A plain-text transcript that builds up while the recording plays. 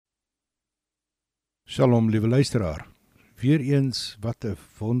Shalom, liewe luisteraar. Weereens, wat 'n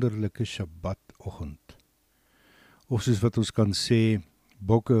wonderlike Shabbat-oggend. Of soos wat ons kan sê,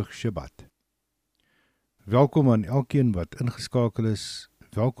 Boker Shabbat. Welkom aan elkeen wat ingeskakel is.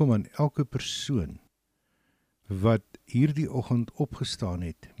 Welkom aan elke persoon wat hierdie oggend opgestaan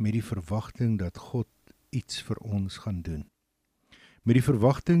het met die verwagting dat God iets vir ons gaan doen. Met die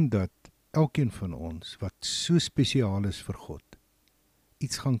verwagting dat elkeen van ons wat so spesiaal is vir God,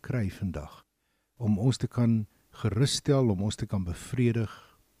 iets gaan kry vandag, om ons te kan gerusstel, om ons te kan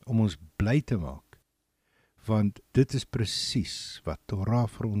bevredig, om ons bly te maak. Want dit is presies wat Torah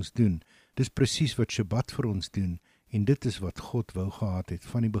vir ons doen, dit is presies wat Shabbat vir ons doen, en dit is wat God wou gehad het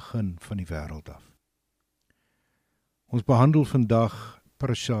van die begin van die wêreld af. Ons behandel vandag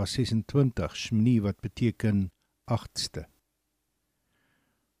Parasha 26, Shmini, wat beteken 8ste.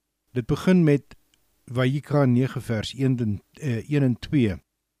 Dit begin met Vayikra 9 vers 1 en 2.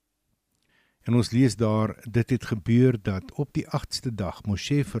 En ons lees daar, dit het gebeur dat op die 8ste dag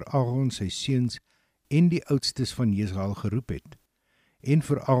Moshe vir Aaron, sy seuns en die oudstes van Israel geroep het, en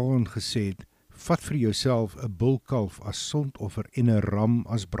vir Aaron gesê het, vat vir jouself 'n bulkalf as sondoffer en 'n ram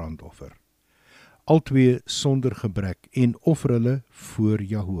as brandoffer, albei sonder gebrek, en offer hulle voor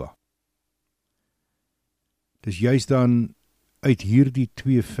Jahoua. Dis juist dan uit hierdie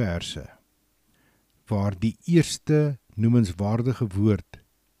 2 verse, waar die eerste noemenswaardige woord,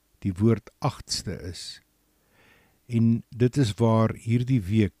 die woord 8ste is. En dit is waar hierdie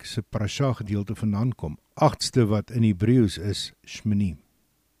week se parasha gedeelte vandaan kom. 8ste wat in Hebreëus is Shmini.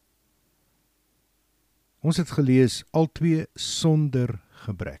 Ons het gelees, albei sonder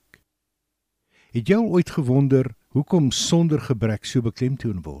gebrek. Het jy al ooit gewonder hoekom sonder gebrek so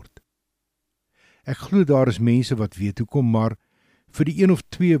beklemtoon word? Ek glo daar is mense wat weet hoekom, maar vir die 1 of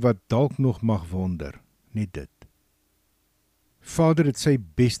 2 wat dalk nog mag wonder, net dit. Vader het sy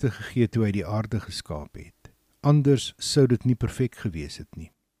beste gegee toe hy die aarde geskaap het. Anders sou dit nie perfek gewees het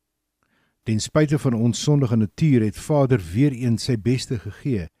nie. Ten spyte van ons sondige natuur het Vader weer eens sy beste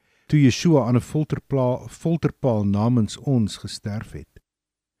gegee, toe Yeshua aan 'n folterpaal namens ons gesterf het.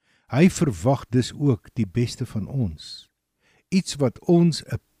 Hy verwag dus ook die beste van ons. Iets wat ons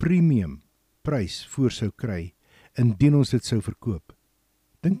 'n premium prys voor sou kry, indien ons dit sou verkoop.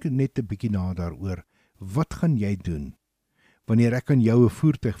 Dink net 'n bietjie na daaroor. Wat gaan jy doen wanneer ek aan jou 'n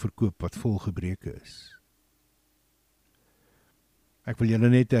voertuig verkoop wat vol gebreke is? Ek wil julle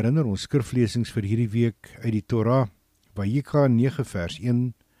net herinner, ons skriflesings vir hierdie week uit die Torah, Vayikra 9 vers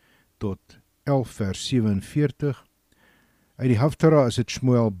 1 tot 11 vers 47. Uit die Haftarah is dit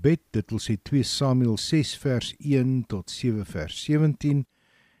Shmuel Bet, dit wil sê 2 Samuel 6 vers 1 tot 7 vers 17,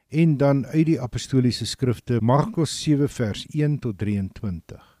 en dan uit die apostoliese skrifte, Markos 7 vers 1 tot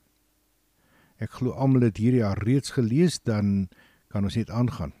 23. Ek glo almal het hierdie jaar reeds gelees, dan kan ons net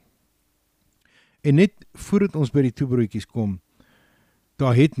aangaan. En net voordat ons by die toebroodjies kom,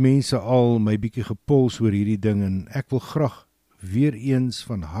 daar het mense al my bietjie gepols oor hierdie ding, en ek wil graag weer eens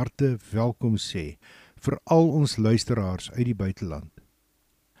van harte welkom sê vir al ons luisteraars uit die buiteland.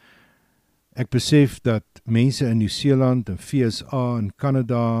 Ek besef dat mense in Nieu-Seeland en VSA en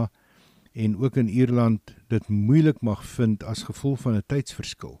Kanada en ook in Ierland dit moeilik mag vind as gevolg van 'n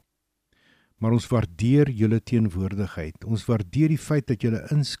tydsverskil. Maar ons waardeer julle teenwoordigheid. Ons waardeer die feit dat julle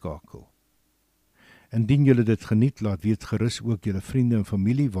inskakel. Indien julle dit geniet, laat weet gerus ook julle vriende en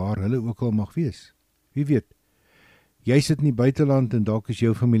familie waar hulle ook al mag wees. Wie weet, jy sit in die buiteland en dalk is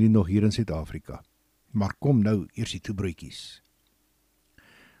jou familie nog hier in Suid-Afrika. Maar kom nou eers die toebroodjies.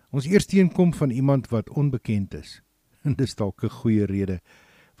 Ons eerste een kom van iemand wat onbekend is. En dis dalk 'n goeie rede,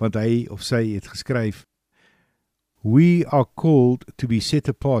 want hy of sy het geskryf, "We are called to be set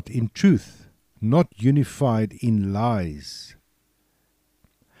apart in truth, not unified in lies.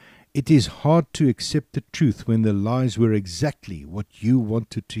 It is hard to accept the truth when the lies were exactly what you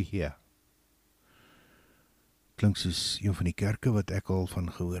wanted to hear." Klink soos een van die kerke wat ek al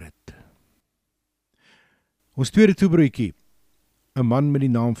van gehoor het. Ons tweede toebroodjie, 'n man met die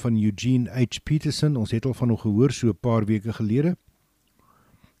naam van Eugene H. Peterson, ons het al van hom gehoor so 'n paar weke gelede.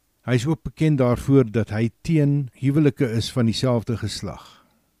 Hy is ook bekend daarvoor dat hy teen huwelike is van dieselfde geslag.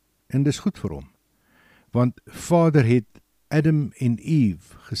 En dis goed vir hom, want Vader het Adam en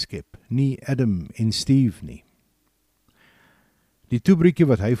Eve geskep, nie Adam en Steve nie. Die toebroodjie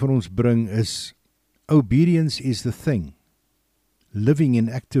wat hy vir ons bring is, obedience is the thing, living in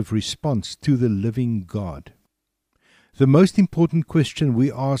active response to the living God. The most important question we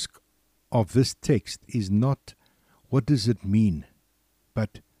ask of this text is not, what does it mean,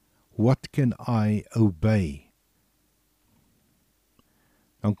 but what can I obey?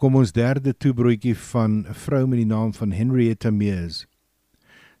 Dan kom ons derde toebroodjie van 'n vrou met die naam van Henrietta Mears.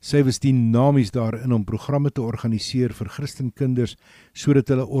 Sy was dinamies daarin om programme te organiseer vir Christenkinders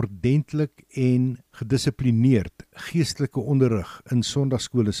sodat hulle ordentlik en gedissiplineerd geestelike onderrig in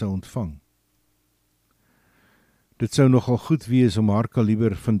sondagskole sou ontvang. Dit sou nogal goed wees om haar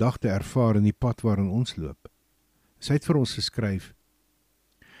kaliber vandag te ervaar in die pad waarin ons loop. Sy het vir ons geskryf: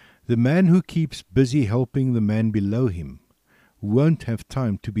 The man who keeps busy helping the man below him won't have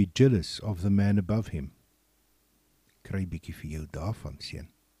time to be jealous of the man above him. Kry bietjie vir jou daarvan, seun.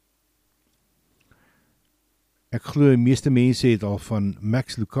 Ek glo die meeste mense het al van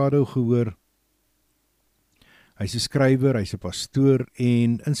Max Lucado gehoor. Hy's 'n skrywer, hy's 'n pastoor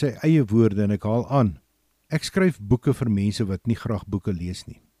en in sy eie woorde, en ek haal aan, ek skryf boeke vir mense wat nie graag boeke lees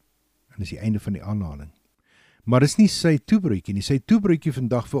nie. En dis die einde van die aanhaling. Maar dis nie sy toebroodjie nie. Sy toebroodjie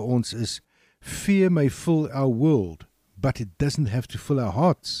vandag vir ons is: Fear may fill our world, but it doesn't have to fill our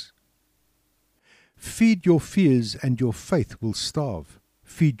hearts. Feed your fears and your faith will starve.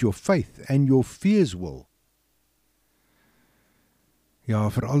 Feed your faith and your fears will. Ja,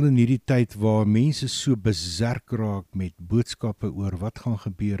 veral in hierdie tyd waar mense so beserk raak met boodskappe oor wat gaan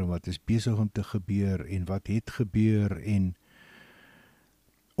gebeur en wat is besig om te gebeur en wat het gebeur en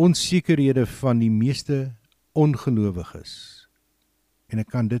onsekerhede van die meeste ongelowiges. En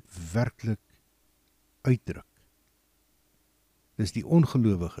ek kan dit werklik uitdruk. Dis die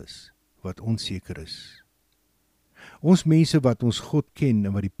ongelowiges wat onseker is. Ons mense wat ons God ken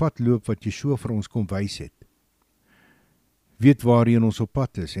en wat die pad loop wat Yeshua vir ons kom wys het, weet waarheen ons op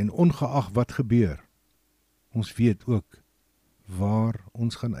pad is en ongeag wat gebeur, ons weet ook waar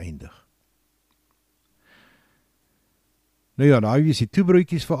ons gaan eindig. Nou ja, daar is die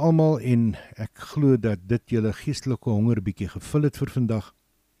toebroodjies vir almal en ek glo dat dit julle geestelike honger bietjie gevul het vir vandag.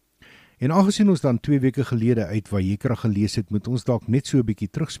 En aangesien ons dan 2 weke gelede uit Vayikra gelees het, moet ons dalk net so 'n bietjie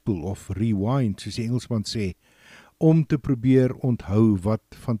terugspoel of rewind, soos die Engelsman sê, om te probeer onthou wat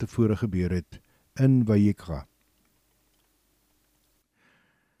van tevore gebeur het in Vayikra.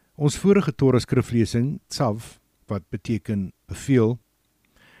 Ons vorige Torah skriflesing, Tzav, wat beteken beveel,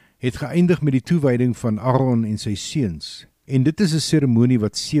 het geëindig met die toewyding van Aaron en sy seuns. En dit is 'n seremonie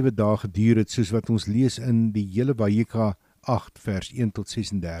wat 7 dae geduur het, soos wat ons lees in die hele Vayikra 8 vers 1 tot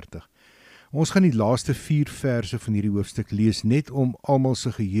 36. Ons gaan die laaste 4 verse van hierdie hoofstuk lees, net om almal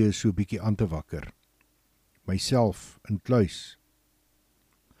se geheue so 'n bietjie aan te wakker. Myself inkluis.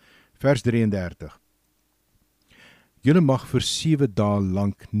 Vers 33. Julle mag vir 7 dae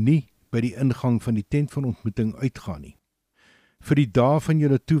lank nie by die ingang van die tent van ontmoeting uitgaan nie. Vir die dae van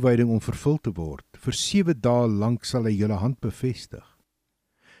julle toewyding om vervul te word, vir 7 dae lank sal hy julle hand bevestig.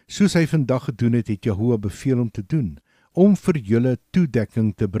 Soos hy vandag gedoen het, het Jahoua beveel om te doen, om vir julle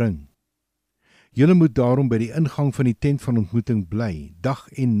toedekking te bring. Julle moet daarom by die ingang van die tent van ontmoeting bly, dag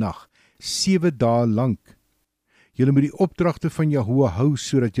en nag, 7 dae lank. Julle moet die opdragte van Jahoua hou,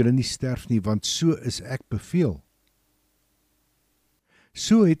 sodat julle nie sterf nie, want so is ek beveel.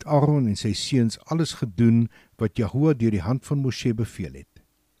 So het Aaron en sy seuns alles gedoen wat Jahoua deur die hand van Moshe beveel het.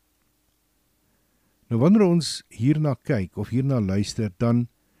 Nou wanneer ons hierna kyk of hierna luister, dan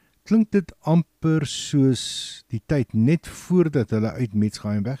klink dit amper soos die tyd net voordat hulle uit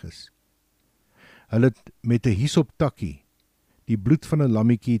Metsgaim weg is. Hulle het met 'n hisoptakkie die bloed van 'n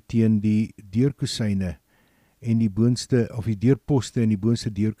lammetjie teen die deurkusyne en die boonste of die deurposte en die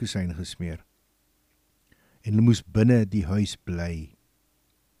boonste deurkusyn gesmeer. En hulle moes binne die huis bly.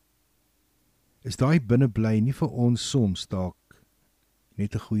 Is daai binne bly nie vir ons soms dalk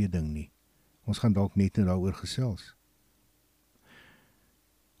net 'n goeie ding nie? Ons gaan dalk net daaroor gesels.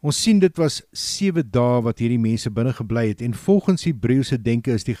 Ons sien dit was 7 dae wat hierdie mense binne gebly het en volgens Hebreëse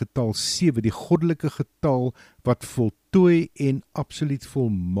denke is die getal 7 die goddelike getal wat voltooi en absoluut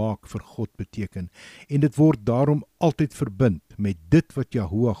volmaak vir God beteken. En dit word daarom altyd verbind met dit wat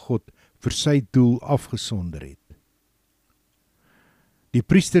Jahoua God vir sy doel afgesonder het. Die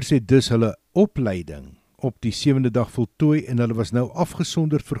priesters het dus hulle opleiding op die 7de dag voltooi en hulle was nou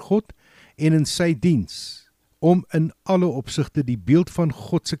afgesonderd vir God en in sy diens, om in alle opsigte die beeld van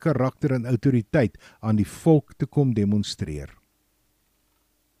God se karakter en autoriteit aan die volk te kom demonstreer.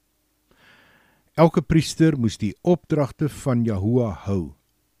 Elke priester moes die opdragte van Jahoua hou.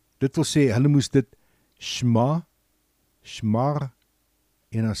 Dit wil sê, hulle moes dit Shema, Shmar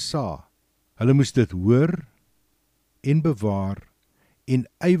en Asa. Hulle moes dit hoor en bewaar en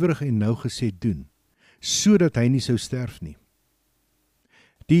ywerig en nougesed doen, sodat hy nie sou sterf nie.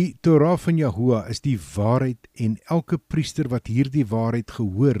 Die Torah van Jahoua is die waarheid en elke priester wat hierdie waarheid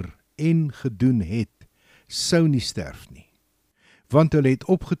gehoor en gedoen het, sou nie sterf nie. Want hulle het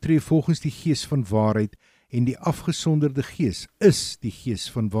opgetree volgens die gees van waarheid en die afgesonderde gees is die gees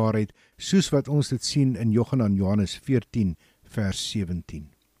van waarheid, soos wat ons dit sien in Johannes 14 vers 17.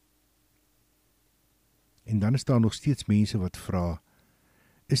 En dan is daar nog steeds mense wat vra,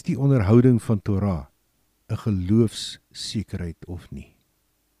 is die onderhouding van Torah 'n geloofssekerheid of nie?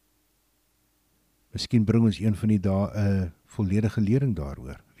 Miskien bring ons een van die dae 'n volledige lering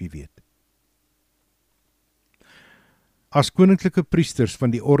daaroor, wie weet. As koninklike priesters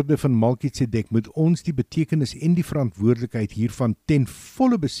van die orde van Melkisedek moet ons die betekenis en die verantwoordelikheid hiervan ten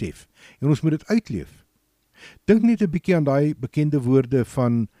volle besef en ons moet dit uitleef. Dink net 'n bietjie aan daai bekende woorde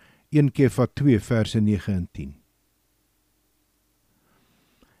van 1 Kefa 2 verse 9 en 10.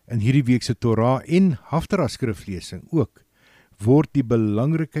 In hierdie week se Torah en Haftara skriflesing ook word die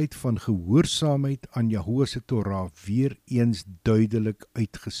belangrikheid van gehoorsaamheid aan Jahoua se Torah weer eens duidelik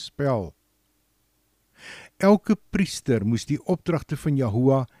uitgespel. Elke priester moes die opdragte van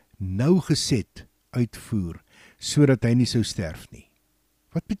Jahoua nougeset uitvoer, sodat hy nie sou sterf nie.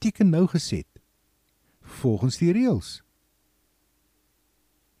 Wat beteken nougeset? Volgens die reëls.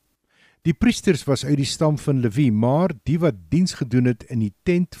 Die priesters was uit die stam van Lewi, maar die wat diens gedoen het in die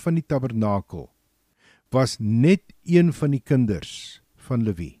tent van die tabernakel, was net een van die kinders van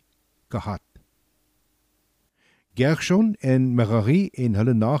Lewi, Kehat. Gershon en Merari en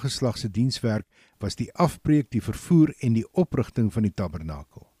hulle nageslag se dienswerk was die afbreek, die vervoer en die oprigting van die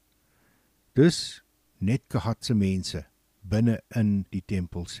tabernakel. Dus net Kehat se mense binne in die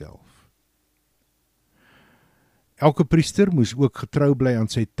tempel self. Elke priester moes ook getrou bly aan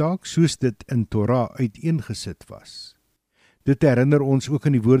sy taak, soos dit in Torah uiteengesit was. Dit herinner ons ook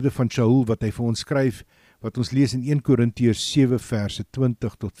aan die woorde van Shaul wat hy vir ons skryf, wat ons lees in 1 Korintiërs 7 verse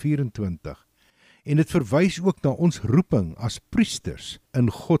 20 tot 24. En dit verwys ook na ons roeping as priesters in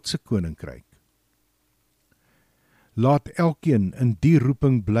God se koninkryk. Laat elkeen in die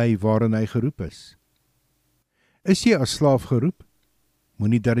roeping bly waarin hy geroep is. Is jy as slaaf geroep?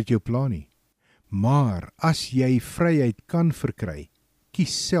 Moenie dat dit jou pla nie. Maar as jy vryheid kan verkry,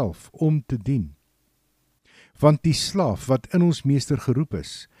 kies self om te dien. Want die slaaf wat in ons meester geroep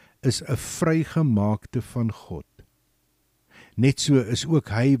is 'n vrygemaakte van God. Net so is ook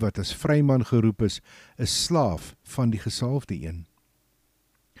hy wat as vryman geroep is 'n slaaf van die gesalfde een.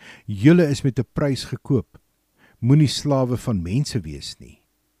 Julle is met 'n prys gekoop. Moenie slawe van mense wees nie.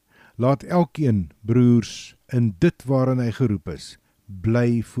 Laat elkeen, broers, in dit waarin hy geroep is,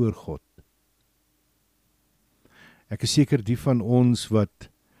 bly voor God. Ek is seker die van ons wat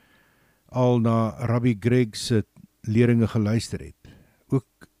al na Rabbi Greg se leringe geluister het,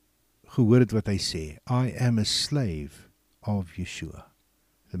 ook gehoor het wat hy sê, I am a slave of Yeshua,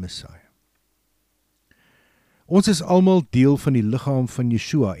 the Messiah. Ons is almal deel van die liggaam van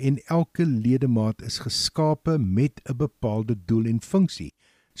Yeshua en elke ledemaat is geskape met 'n bepaalde doel en funksie,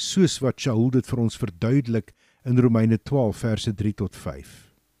 soos wat Shaul dit vir ons verduidelik in Romeine 12 verse 3 tot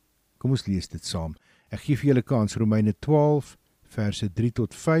 5. Kom ons lees dit saam. Ek gee vir julle kans, Romeine 12 verse 3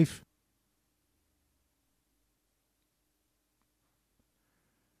 tot 5.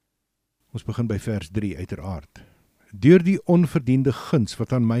 Ons begin by vers 3 uiteraard. Deur die onverdiende guns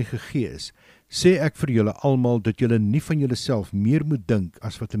wat aan my gegee is, sê ek vir julle almal dat julle nie van julleself meer moet dink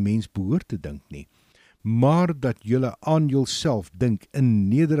as wat 'n mens behoort te dink nie, maar dat julle aan julself dink in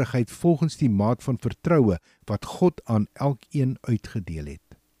nederigheid volgens die maat van vertroue wat God aan elkeen uitgedeel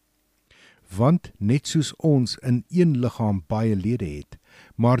het. Want net soos ons in een liggaam baie lede het,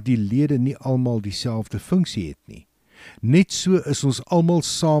 maar die lede nie almal dieselfde funksie het nie, net so is ons almal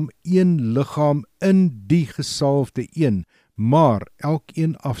saam een liggaam in die gesalfde een, maar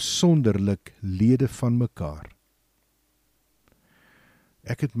elkeen afsonderlik lede van mekaar.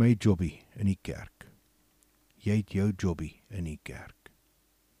 Ek het my jobbie in die kerk. Jy het jou jobbie in die kerk.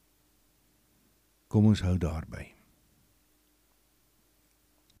 Kom ons hou daarby.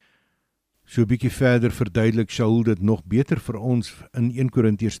 So 'n bietjie verder verduidelik Shaul dit nog beter vir ons in 1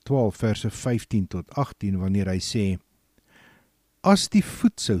 Korintiërs 12 verse 15 tot 18 wanneer hy sê: As die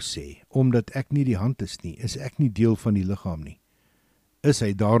voet sou sê, omdat ek nie die hand is nie, is ek nie deel van die liggaam nie. Is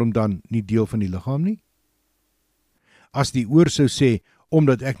hy daarom dan nie deel van die liggaam nie? As die oor sou sê,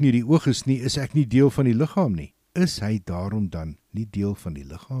 omdat ek nie die oog is nie, is ek nie deel van die liggaam nie. Is hy daarom dan nie deel van die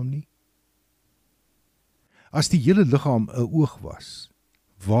liggaam nie? As die hele liggaam 'n oog was,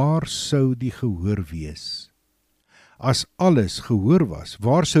 waar sou die gehoor wees? As alles gehoor was,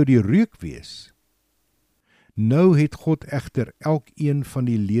 waar sou die reuk wees? Nou het God egter elkeen van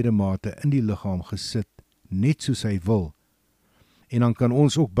die ledemate in die liggaam gesit, net soos hy wil, en dan kan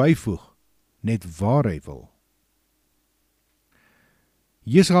ons ook byvoeg, net waar hy wil.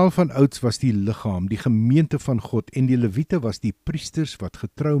 Israel van ouds was die liggaam, die gemeente van God, en die Lewiete was die priesters wat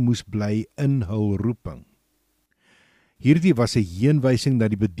getrou moes bly in hul roeping. Hierdie was 'n heenwysing na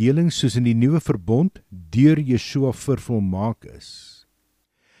die bedeling soos in die nuwe verbond deur Yeshua vervolmaak is.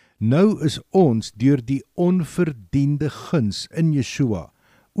 Nou is ons deur die onverdiende guns in Yeshua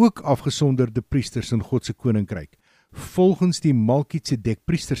ook afgesonderde priesters in God se koninkryk, volgens die Melkisedek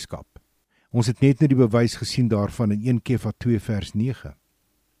priesterskap. Ons het net nou die bewys gesien daarvan in 1 Kefa 2 vers 9.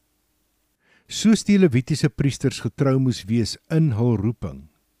 Soos die Levitiese priesters getrou moes wees in hul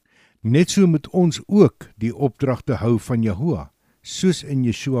roeping, net so moet ons ook die opdragte hou van Jahoua, soos in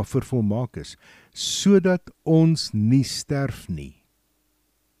Yeshua vervolmaak is, sodat ons nie sterf nie.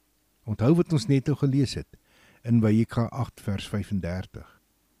 Onthou wat ons net nou gelees het in Vayikra 8 vers 35.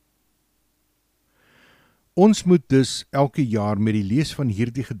 Ons moet dus elke jaar met die lees van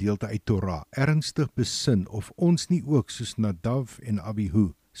hierdie gedeelte uit Torah ernstig besin of ons nie ook soos Nadav en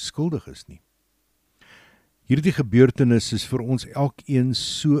Abihu skuldig is nie. Hierdie gebeurtenis is vir ons elkeen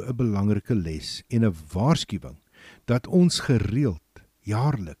so 'n belangrike les en 'n waarskuwing dat ons gereeld,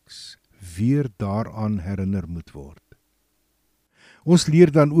 jaarliks, weer daaraan herinner moet word. Ons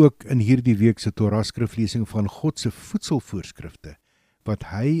leer dan ook in hierdie week se Torah skriflesing van God se voedselvoorskrifte wat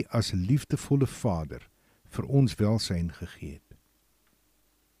hy as liefdevolle Vader vir ons welsyn gegee het.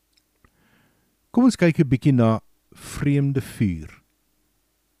 Kom ons kyk 'n bietjie na vreemde vuur.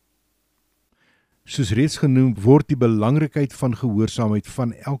 Soos reeds genoem word die belangrikheid van gehoorsaamheid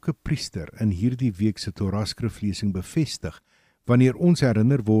van elke priester in hierdie week se Torah skriflesing bevestig wanneer ons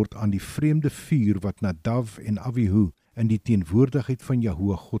herinner word aan die vreemde vuur wat Nadav en Abihu in die teenwoordigheid van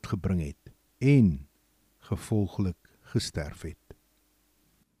Jahoua God gebring het en gevolglik gesterf het.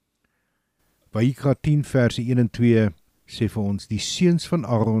 Vayikra 10 verse 1 en 2 sê vir ons, die seuns van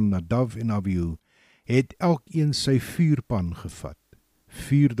Aaron, Nadav en Abihu, het elkeen sy vuurpan gevat,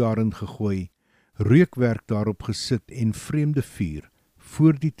 vuur daarin gegooi, reukwerk daarop gesit en vreemde vuur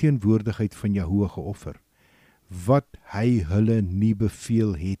voor die teenwoordigheid van Jahoua geoffer, wat hy hulle nie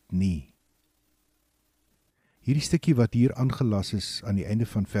beveel het nie. Hierdie stukkie wat hier aangelas is aan die einde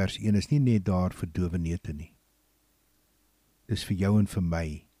van vers 1 is nie net daar vir dowe neute nie. Dis vir jou en vir my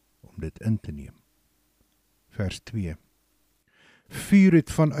om dit in te neem. Vers 2. Vuur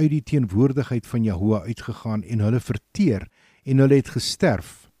het vanuit die teenwoordigheid van Jahoua uitgegaan en hulle verteer en hulle het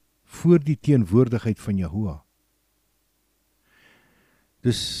gesterf voor die teenwoordigheid van Jahoua.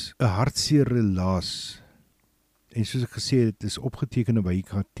 Dis 'n hartseer relaas. En soos ek gesê het, dit is opgeteken in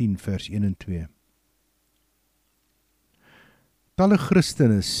Vayikra 10 vers 1 en 2. Talle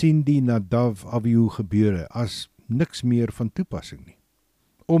Christene sien die Nadav-Abihu gebeure as niks meer van toepassing nie.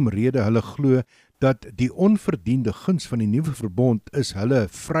 Omrede hulle glo dat die onverdiende guns van die nuwe verbond is hulle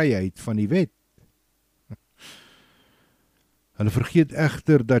vryheid van die wet. Hulle vergeet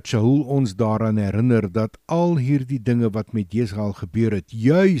egter dat Shaul ons daaraan herinner dat al hierdie dinge wat met Jesrael gebeur het,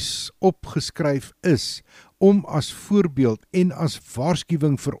 juis opgeskryf is om as voorbeeld en as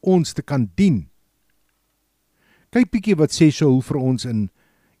waarskuwing vir ons te kan dien. Kyk bietjie wat sê Shaul vir ons in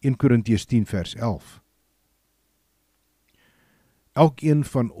 1 Korintiërs 10 vers 11. Elkeen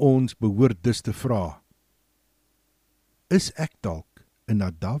van ons behoort dus te vra, is ek dalk 'n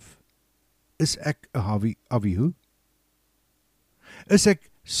Nadav? Is ek 'n Abihu? Is ek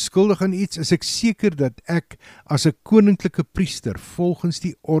skuldig aan iets? Is ek seker dat ek as 'n koninklike priester volgens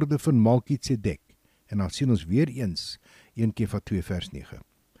die orde van Melkisedek, en dan sien ons weer eens 1 Kefa 2 vers 9,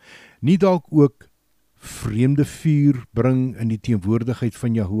 nie dalk ook vreemde vuur bring in die teenwoordigheid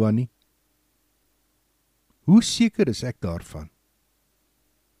van Jahoua nie? Hoe seker is ek daarvan?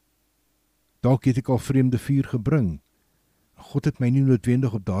 Dalk het ek al vreemde vuur gebring. God het my nie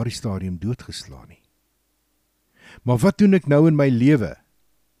noodwendig op daardie stadium doodgeslaan nie. Maar wat doen ek nou in my lewe?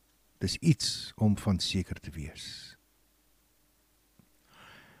 Dis iets om van seker te wees.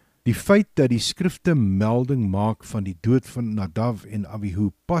 Die feit dat die skrifte melding maak van die dood van Nadav en Abihu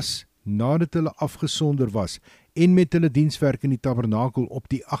pas nadat hulle afgesonder was en met hulle dienswerk in die tabernakel op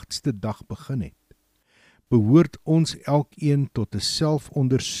die 8ste dag begin het, behoort ons elkeen tot 'n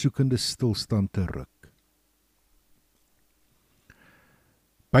selfondersoekende stilstand te ruk.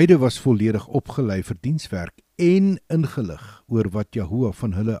 Beide was volledig opgelei vir dienswerk en ingelig oor wat Jahoua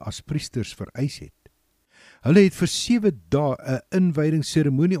van hulle as priesters vereis het. Hulle het vir 7 dae 'n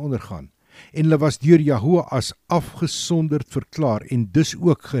inwydingsseremonie ondergaan en hulle was deur Jahoua as afgesonderd verklaar en dus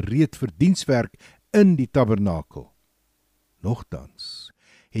ook gereed vir dienswerk in die tabernakel. Nogtans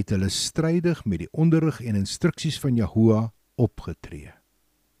het hulle strydig met die onderrig en instruksies van Jahoua opgetree.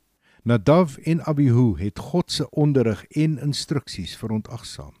 Nadav en Abihu het God se onderrig en instruksies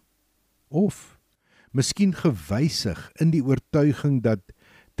verontagsaam, of miskien gewysig in die oortuiging dat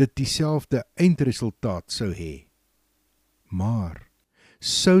dit dieselfde eindresultaat sou hê. Maar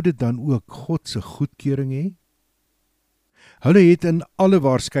sou dit dan ook God se goedkeuring hê? Hulle het in alle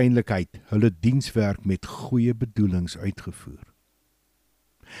waarskynlikheid hulle dienswerk met goeie bedoelings uitgevoer.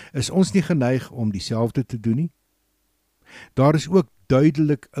 Is ons nie geneig om dieselfde te doen nie? Daar is ook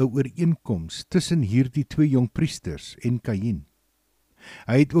duidelik 'n ooreenkoms tussen hierdie twee jong priesters en Kaïn.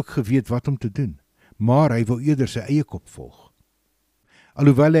 Hy het ook geweet wat om te doen, maar hy wou eerder sy eie kop volg.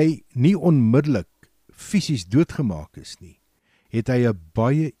 Alhoewel hy nie onmiddellik fisies doodgemaak is nie, het hy 'n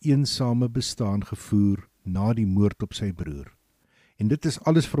baie eensame bestaan gevoer na die moord op sy broer. En dit is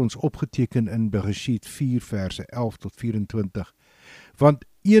alles vir ons opgeteken in Bereshit 4 verse 11 tot 24, want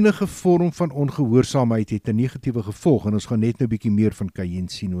enige vorm van ongehoorsaamheid het 'n negatiewe gevolg, en ons gaan net nou 'n bietjie meer van Kaïn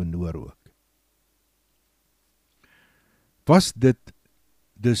sien en Noor ook. Was dit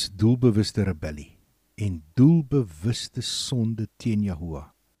dus doelbewuste rebellie en doelbewuste sonde teen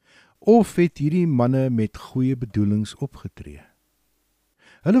Jahoua, of het hierdie manne met goeie bedoelings opgetree?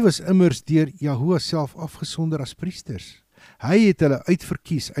 Hulle was immers deur Jahoua self afgesonder as priesters. Hy het hulle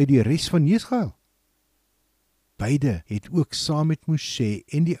uitverkies uit die res van Jesgaal. Beide het ook saam met Moshe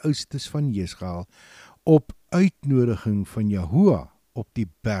en die oudste van Jesgaal op uitnodiging van Jahoua op die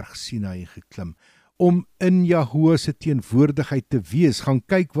berg Sinai geklim, om in Jahoua se teenwoordigheid te wees. Gaan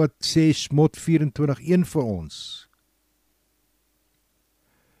kyk wat sê Shmot 24:1 vir ons.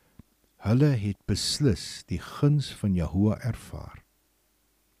 Hulle het beslis die guns van Jahoua ervaar.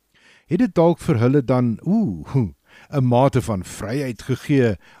 Het dit dalk vir hulle dan 'n mate van vryheid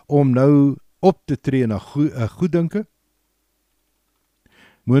gegee om nou op te tree na goeddinke?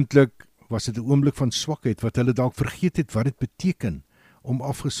 Moontlik was dit 'n oomblik van swakheid wat hulle dalk vergeet het wat dit beteken om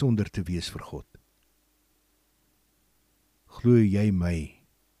afgesonder te wees vir God. Glo jy my,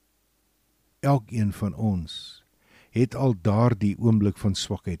 elkeen van ons het al daardie oomblik van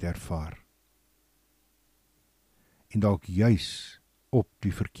swakheid ervaar. En dalk juis op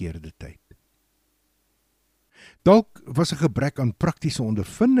die verkeerde tyd. Dalk was 'n gebrek aan praktiese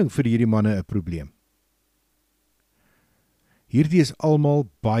ondervinding vir hierdie manne 'n probleem. Hierdie is almal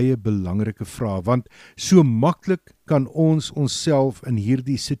baie belangrike vrae, want so maklik kan ons onsself in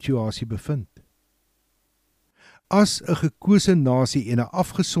hierdie situasie bevind. As 'n gekose nasie en 'n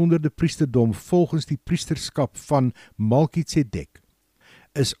afgesonderde priesterdom volgens die priesterskap van Malkitsedek,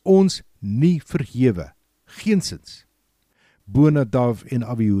 is ons nie verhewe, geensins, bo Nadav en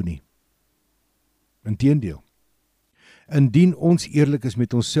Abihu nie. Inteendeel, indien ons eerlik is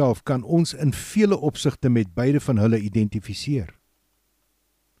met onsself, kan ons in vele opsigte met beide van hulle identifiseer.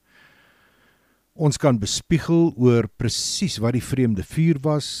 Ons kan bespiegel oor presies wat die vreemde vuur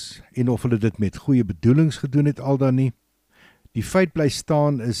was en of hulle dit met goeie bedoelings gedoen het al dan nie. Die feit bly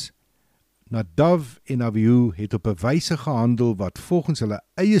staan is, Nadav en Abihu het op 'n wyse gehandel wat volgens hulle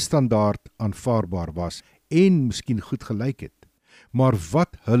eie standaard aanvaarbaar was en miskien goed gelyk het. Maar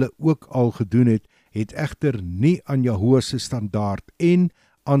wat hulle ook al gedoen het, het egter nie aan Jahoua se standaard en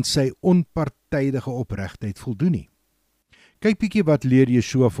aan sy onpartydige opregtheid voldoen nie. Kyk bietjie wat leer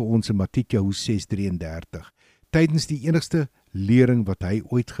Yeshua vir ons in Matteus 6:33, tydens die enigste lering wat hy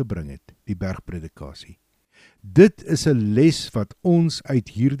ooit gebring het, die bergpredikasie. Dit is 'n les wat ons uit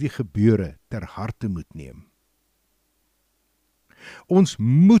hierdie gebeure ter harte moet neem. Ons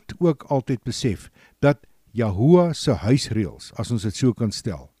moet ook altyd besef dat Jahoua se huisreëls, as ons dit so kan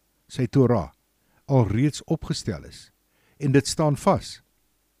stel, sy Torah, alreeds opgestel is, en dit staan vas.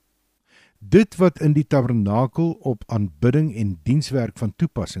 Dit wat in die tabernakel op aanbidding en dienswerk van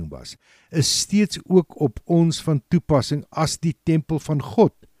toepassing was, is steeds ook op ons van toepassing as die tempel van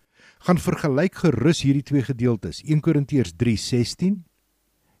God. Gaan vergelyk gerus hierdie twee gedeeltes, 1 Korintiërs 3:16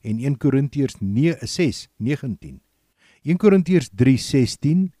 en 1 Korintiërs 6:19. 1 Korintiërs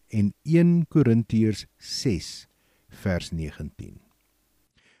 3:16 en 1 Korintiërs 6 vers 19.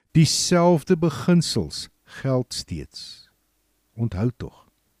 Dieselfde beginsels geld steeds. Onthou tog.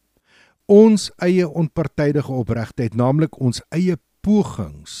 Ons eie onpartydige opregtheid, naamlik ons eie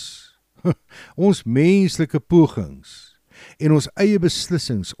pogings, ons menslike pogings en ons eie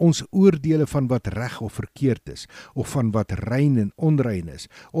beslissings, ons oordeele van wat reg of verkeerd is, of van wat rein en onrein is,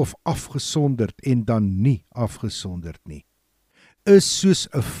 of afgesonderd en dan nie afgesonderd nie, is soos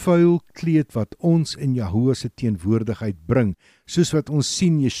 'n vuil kleed wat ons in Jahoua se teenwoordigheid bring, soos wat ons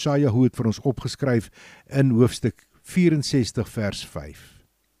sien Jesaja het vir ons opgeskryf in hoofstuk 64 vers 5.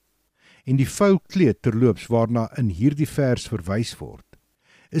 En die vuil kleed terloops waarna in hierdie vers verwys word,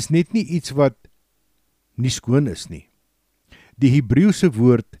 is net nie iets wat nie skoon is nie. Die Hebreëse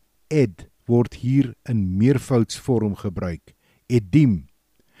woord ed word hier in meervoudsvorm gebruik, edim,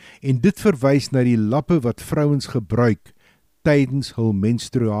 en dit verwys na die lappe wat vrouens gebruik tydens hul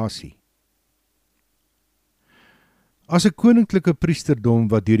menstruasie. As 'n koninklike priesterdom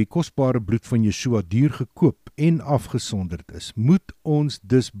wat deur die kosbare bloed van Yeshua duur gekoop en afgesonderd is, moet ons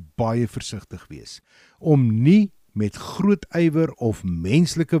dus baie versigtig wees om nie met groot ywer of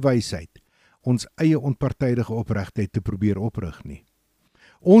menslike wysheid ons eie onpartydige opregtheid te probeer oprig nie.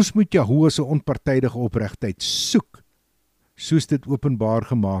 Ons moet Jahoua se onpartydige opregtheid soek, soos dit openbaar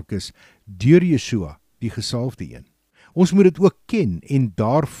gemaak is deur Yeshua, die gesalfde een. Ons moet dit ook ken en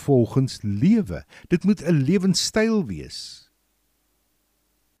daarvolgens lewe. Dit moet 'n lewenstyl wees.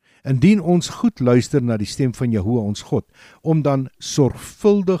 Indien ons goed luister na die stem van Jahoua ons God, om dan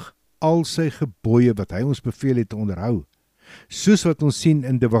sorgvuldig al sy gebooie wat hy ons beveel het te onderhou, soos wat ons sien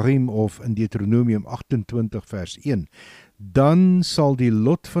in Devarim of in Deuteronomium 28 vers 1, dan sal die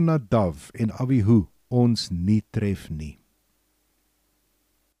lot van Nadav en Abihu ons nie tref nie.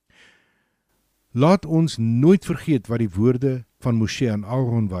 Laat ons nooit vergeet wat die woorde van Moshe en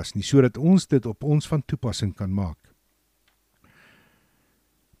Aaron was nie, sodat ons dit op ons van toepassing kan maak.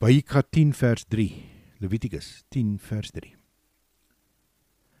 Vayikra 10 vers 3, Levitikus 10 vers 3.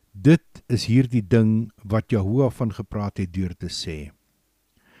 Dit is hierdie ding wat Jahoua van gepraat het deur te sê: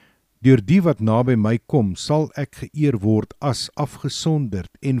 deur die wat naby my kom, sal ek geëer word as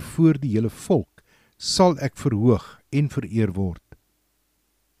afgesonderd, en voor die hele volk sal ek verhoog en vereer word.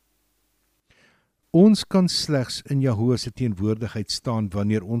 Ons kan slegs in Jahoua se teenwoordigheid staan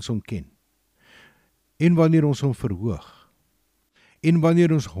wanneer ons hom ken, en wanneer ons hom verhoog, en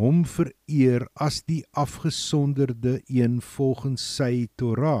wanneer ons hom vereer as die afgesonderde een volgens sy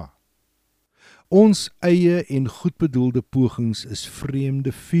Torah. Ons eie en goedbedoelde pogings is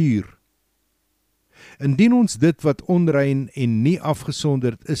vreemde vuur. Indien ons dit wat onrein en nie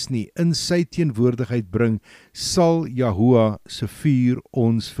afgesonderd is nie in sy teenwoordigheid bring, sal Jahoua se vuur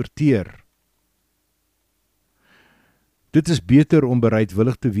ons verteer. Dit is beter om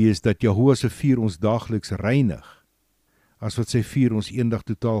bereidwillig te wees dat Jahoua se vuur ons daagliks reinig, as wat sy vuur ons eendag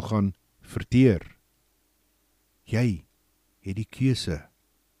totaal gaan verteer. Jy het die keuse.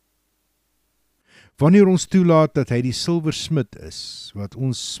 Wanneer ons toelaat dat hy die silversmid is, wat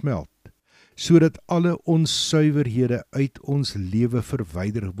ons smelt, sodat alle onsuiverhede uit ons lewe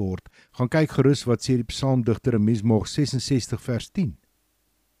verwyder word, gaan kyk gerus wat sê die psalmdigter in Mesmog 66 vers 10.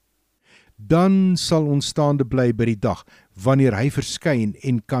 Dan sal ons staande bly by die dag, wanneer hy verskyn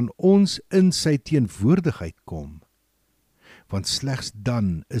en kan ons in sy teenwoordigheid kom. Want slegs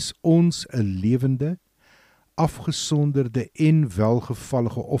dan is ons 'n lewende, afgesonderde en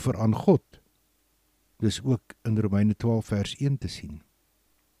welgevallige offer aan God. Dis ook in Romeine 12 vers 1 te sien.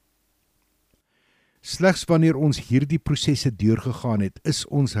 Slegs wanneer ons hierdie prosesse deurgegaan het, is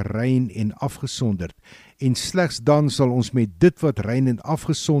ons rein en afgesonderd, en slegs dan sal ons met dit wat rein en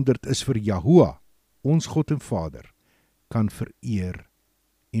afgesonderd is vir Jahoua, ons God en Vader, kan vereer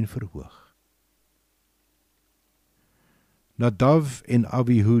en verhoog. Nadav en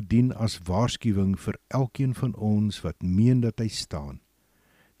Abihu dien as waarskuwing vir elkeen van ons wat meen dat hy staan.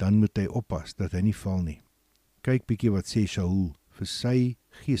 Dan moet hy oppas dat hy nie val nie. Kyk bietjie wat sê Shaul vir sy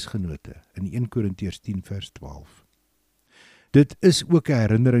geesgenote in 1 Korintiërs 10 vers 12. Dit is ook 'n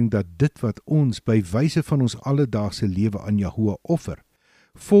herinnering dat dit wat ons by wyse van ons alledaagse lewe aan Jahoua offer,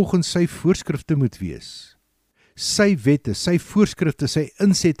 volgens sy voorskrifte moet wees. Sy wette, sy voorskrifte, sy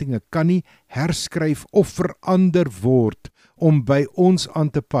insettinge kan nie herskryf of verander word om by ons aan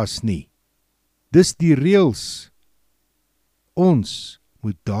te pas nie. Dis die reëls. Ons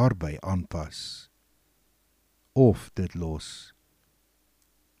moet daarby aanpas of dit los.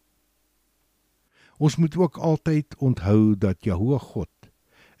 Ons moet ook altyd onthou dat Jahoua God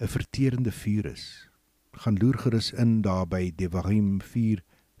 'n verterende vuur is. Gaan loer gerus in daar by Devarim 4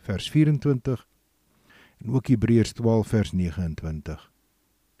 vers 24 en ook Hebreërs 12 vers 29.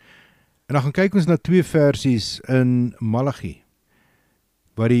 En dan gaan kyk ons na 2 versies in Maleagi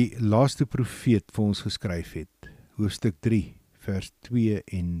wat die laaste profeet vir ons geskryf het, hoofstuk 3 vers 2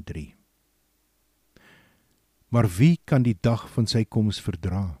 en 3. Maar wie kan die dag van sy koms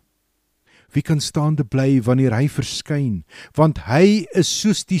verdra? Wie kan staande bly wanneer hy verskyn? Want hy is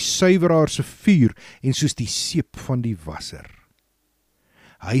soos die suiweraar se vuur en soos die seep van die wasser.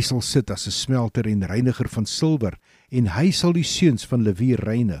 Hy sal sit as 'n smelter en reiniger van silwer, en hy sal die seuns van Lewi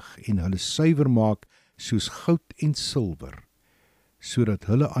reinig en hulle suiwer maak soos goud en silwer, sodat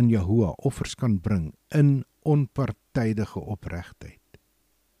hulle aan Jahoua offers kan bring in onpartydige opregtheid.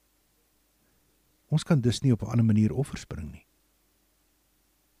 Ons kan dus nie op 'n ander manier offers bring nie.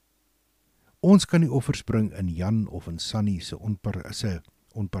 Ons kan nie offers bring in Jan of in Sunny se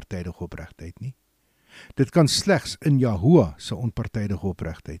onpartydige opregtheid nie. Dit kan slegs in Jahoua se onpartydige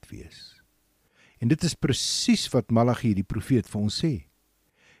opregtheid wees. En dit is presies wat Maleagi die profeet vir ons sê,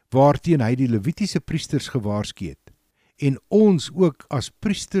 waarteen hy die Levitiese priesters gewaarsku het, en ons ook as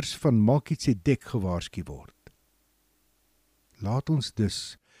priesters van Melkisedek gewaarsku word. Laat ons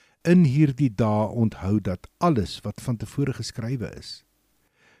dus in hierdie dae onthou dat alles wat van tevore geskrywe is,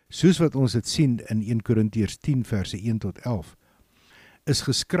 soos wat ons dit sien in 1 Korintiërs 10 verse 1 tot 11, is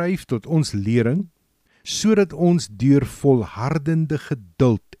geskryf tot ons lering, sodat ons deur volhardende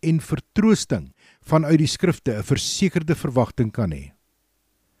geduld en vertroosting vanuit die skrifte 'n versekerde verwagting kan hê.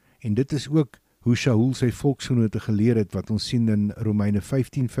 En dit is ook hoe Shaul sy volksgenote geleer het, wat ons sien in Romeine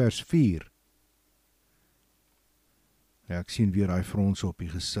 15 vers 4. Ja, ek sien weer daai frons op die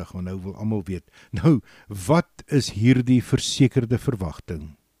gesig, want nou wil almal weet, nou, wat is hierdie versekerde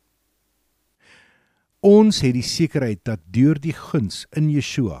verwagting? Ons het die sekerheid dat deur die guns in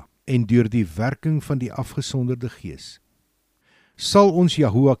Yeshua en deur die werking van die afgesonderde Gees, sal ons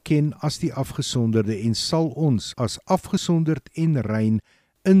Jahoua ken as die afgesonderde en sal ons as afgesonderd en rein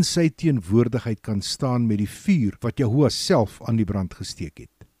in sy teenwoordigheid kan staan met die vuur wat Jahoua self aan die brand gesteek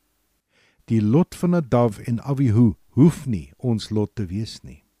het. Die lot van Nadav en Abihu hoef nie ons lot te wees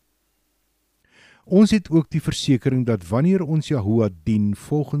nie. Ons het ook die versekering dat wanneer ons Jahoua dien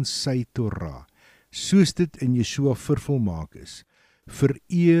volgens sy Torah, soos dit in Yeshua vervolmaak is,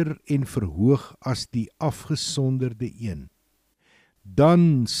 vereer en verhoog as die afgesonderde een,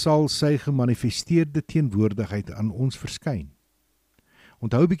 dan sal sy gemanifesteerde teenwoordigheid aan ons verskyn.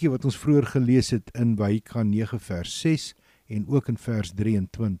 Onthou 'n bietjie wat ons vroeër gelees het in Vayikra 9 vers 6 en ook in vers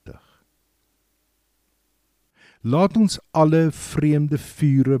 23. Laat ons alle vreemde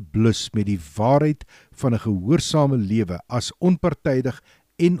vure blus met die waarheid van 'n gehoorsame lewe as onpartydig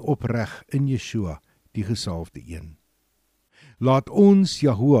en opreg in Yeshua, die gesalfde een. Laat ons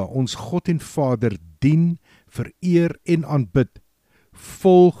Jahoua, ons God en Vader, dien, vereer en aanbid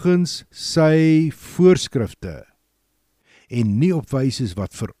volgens sy voorskrifte en nie op wyses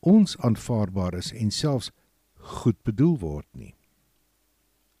wat vir ons aanvaarbaar is en selfs goed bedoel word nie.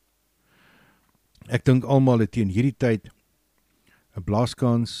 Ek dink almal het teen hierdie tyd 'n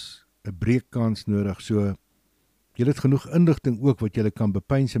blaaskans, 'n breekkans nodig, so julle het genoeg inligting ook wat julle kan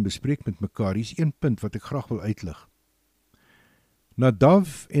bepeins en bespreek met mekaar. Hier is een punt wat ek graag wil uitlig.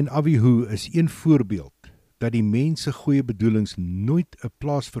 Nadav en Abihu is een voorbeeld dat die mens se goeie bedoelings nooit 'n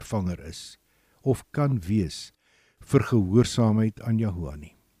plaasvervanger is of kan wees vir gehoorsaamheid aan Jahoua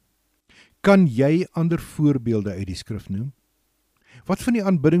nie. Kan jy ander voorbeelde uit die skrif noem? Wat van die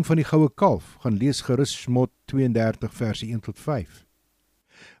aanbidding van die goue kalf? Gaan lees gerus Shmot 32 verse 1 tot 5.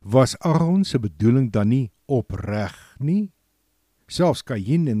 Was Aaron se bedoeling dan nie opreg nie? Selfs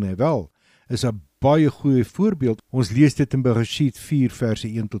Kain en Abel is 'n baie goeie voorbeeld. Ons lees dit in Bereshit 4 verse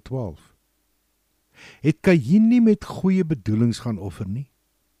 1 tot 12. Het Kain nie met goeie bedoelings gaan offer nie?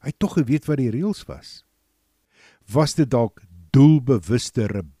 Hy het tog geweet wat die reëls was. Was dit dalk doelbewuste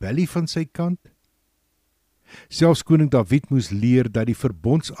rebellie van sy kant? Selfs koning Dawid moes leer dat die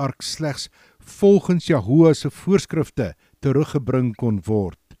verbondsark slegs volgens Jahoua se voorskrifte teruggebring kon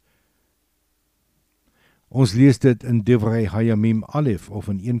word. Ons lees dit in Devrei Hayamim Alef of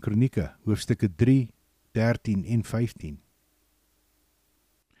in 1 Kronieke, hoofstukke 3, 13 en 15.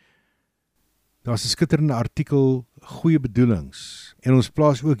 Daar is 'n skitterende artikel, goeie bedoelings, en ons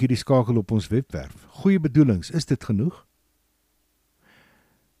plaas ook hierdie skakel op ons webwerf. Goeie bedoelings, is dit genoeg?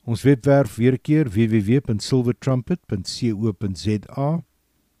 Ons webwerf weer 'n keer, www.silvertrumpet.co.za,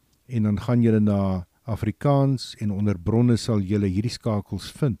 en dan gaan julle na Afrikaans en onder bronne sal julle hierdie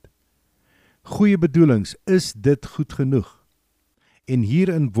skakels vind. Goeie bedoelings, is dit goed genoeg? En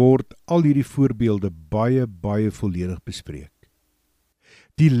hierin word al hierdie voorbeelde baie volledig bespreek.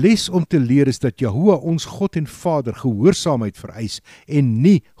 Die les om te leer is dat Jahoua ons God en Vader gehoorsaamheid vereis en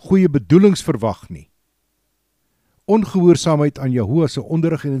nie goeie bedoelings verwag nie. Ongehoorsaamheid aan Jahoua se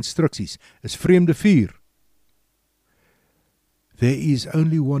onderrig en instruksies is vreemde vuur. There is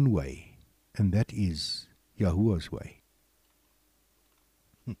only one way, and that is Yahuwah's way.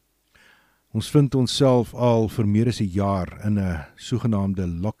 Ons vind onsself al vir meer as 'n jaar in 'n sogenaamde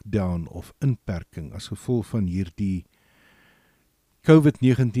lockdown of inperking as gevolg van hierdie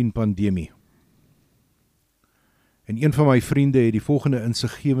COVID-19 pandemie. En een van my vriende het die volgende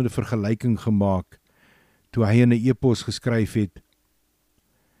insiggewende vergelyking gemaak toe hy in 'n e-pos geskryf het: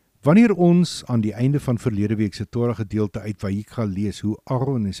 wanneer ons aan die einde van verlede week se Torah gedeelte uit Vayikra lees hoe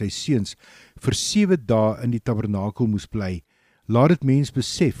Aaron en sy seuns vir 7 dae in die tabernakel moes bly, laat dit mens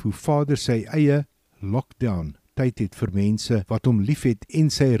besef hoe Vader sy eie lockdown tyd het vir mense wat hom liefhet en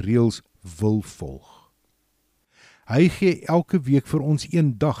sy reëls wil volg. Hy gee elke week vir ons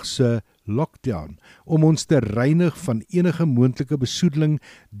 1 dag se lockdown om ons te reinig van enige moontlike besoedeling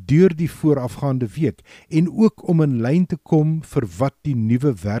deur die voorafgaande week en ook om in lyn te kom vir wat die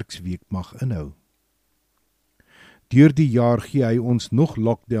nuwe werksweek mag inhou. Deur die jaar gee hy ons nog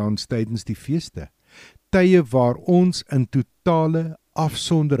lockdowns tydens die feeste, tye waar ons in totale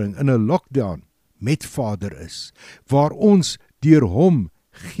afsondering, in 'n lockdown met Vader is, waar ons deur hom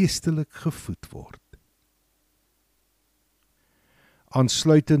geestelik gevoed word.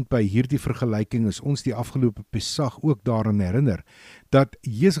 Aansluitend by hierdie vergelyking is ons die afgelope Pesach ook daaraan herinner, dat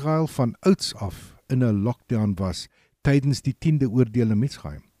Israel van ouds af in 'n lockdown was, tydens die 10de oordeel in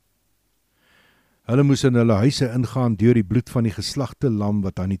Mitzrayim. Hulle moes in hulle huise ingaan deur die bloed van die geslagte lam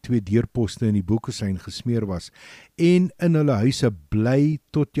wat aan die 2 deurposte in die boekesyn gesmeer was, en in hulle huise bly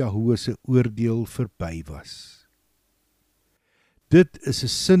tot Jahoe se oordeel verby was. Dit is 'n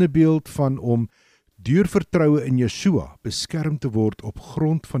sinnebeeld van om deur vertroue in Yeshua beskerm te word op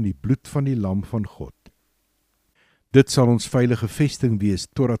grond van die bloed van die lam van God. Dit sal ons veilige vesting wees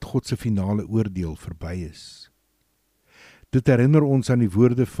totdat God se finale oordeel verby is. Dit herinner ons aan die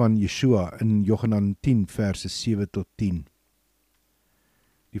woorde van Yeshua in Johannes 10 verse 7 tot 10.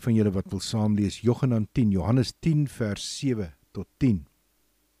 Die van julle wat wil saamlees, Johannes 10 vers 7 tot 10.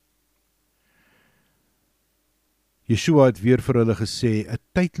 Yeshua het weer vir hulle gesê, 'n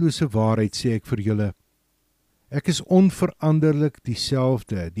tydlose waarheid sê ek vir julle, ek is onveranderlik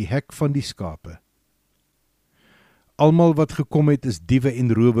dieselfde, die hek van die skape. Almal wat gekom het is diewe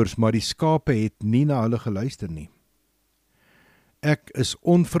en rowers, maar die skape het nie na hulle geluister nie. Ek is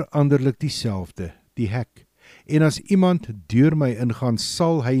onveranderlik dieselfde, die hek, en as iemand deur my ingaan,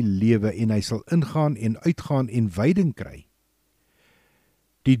 sal hy lewe en hy sal ingaan en uitgaan en veiding kry.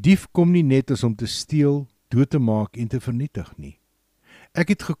 Die dief kom nie net as om te steel, dood te maak en te vernietig nie.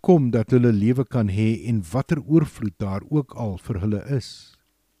 Ek het gekom dat hulle lewe kan hê en watter oorvloed daar ook al vir hulle is.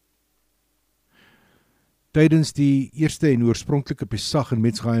 Tydens die eerste en oorspronklike Pesach in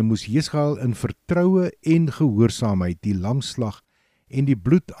Mitzrayim moes Israel in vertroue en gehoorsaamheid die lamslag en die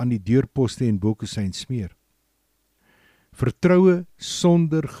bloed aan die deurposte en bokesyn smeer. Vertroue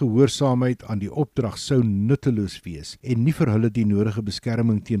sonder gehoorsaamheid aan die opdrag sou nutteloos wees en nie vir hulle die nodige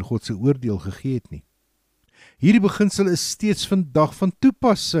beskerming teen God se oordeel gegee het nie. Hierdie beginsel is steeds vandag van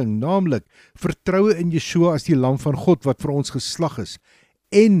toepassing, naamlik vertroue in Yeshua as die lam van God wat vir ons geslag is,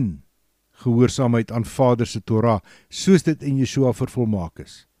 en gehoorsaamheid aan Vader se Torah, soos dit in Yeshua vervolmaak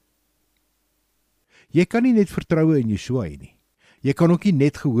is. Jy kan nie net vertroue in Yeshua hê nie. Jy kan ook nie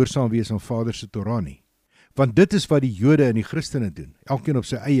net gehoorsaam wees aan Vader se Torah nie, want dit is wat die Jode en die Christene doen, elkeen op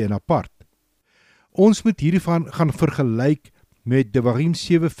sy eie en apart. Ons moet hiervan gaan vergelyk met Devarim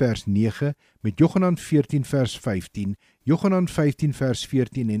 7 vers 9, met Johanan 14 vers 15, Johanan 15 vers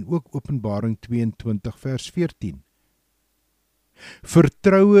 14 en ook Openbaring 22 vers 14.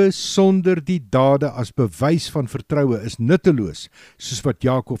 Vertroue sonder die dade as bewys van vertroue is nutteloos, soos wat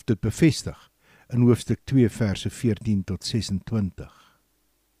Jakob dit bevestig in hoofstuk 2 verse 14 tot 26.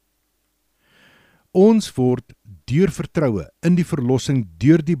 Ons word deur vertroue in die verlossing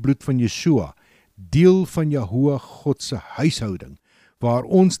deur die bloed van Yeshua deel van Jahoe God se huishouding, waar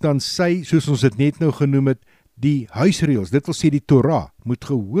ons dan sy, soos ons dit net nou genoem het, die huisreëls, dit wil sê die Torah, moet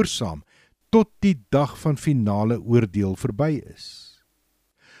gehoorsaam tot die dag van finale oordeel verby is.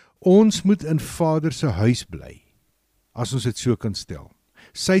 Ons moet in Vader se huis bly, as ons dit so kan stel.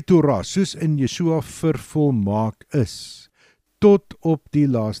 Sy Torah, soos in Yeshua vervolmaak is, tot op die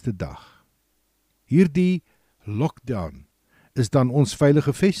laaste dag. Hierdie lockdown is dan ons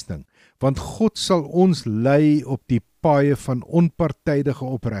veilige vesting, want God sal ons lei op die paaie van onpartydige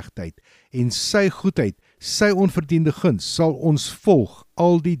opregtheid en sy goedheid, sy onverdiende guns sal ons volg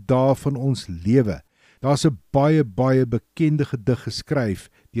al die dae van ons lewe. Daar's 'n baie bekende gedig geskryf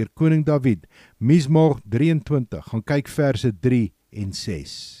deur koning David, Mismor 23, gaan kyk verse 3 en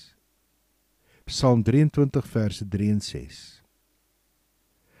 6. Psalm 23 verse 3 en 6.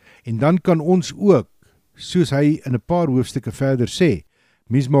 En dan kan ons ook, soos hy in 'n paar hoofstukke verder sê,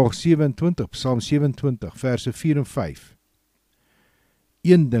 Mismor 27, Psalm 27, verse 4 en 5.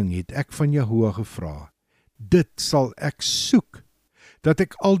 Een ding het ek van Jahoe gevra, dit sal ek soek, dat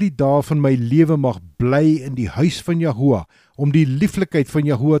ek al die dae van my lewe mag bly in die huis van Jahoe, om die lieflikheid van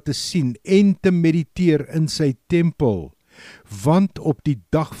Jahoe te sien en te mediteer in sy tempel, want op die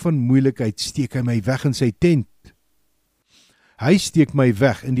dag van moeilikheid steek hy my weg in sy tent. Hy steek my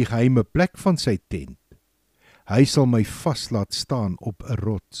weg in die geheime plek van sy tent. Hy sal my vas laat staan op 'n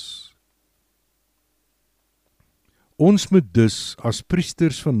rots. Ons moet dus as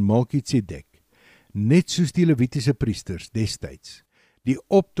priesters van Melchizedek, net soos die Levitiese priesters destyds, die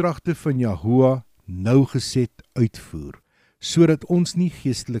opdragte van Jahoe nougeset uitvoer, sodat ons nie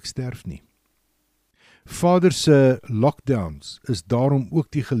geestelik sterf nie. Vader se lockdowns is daarom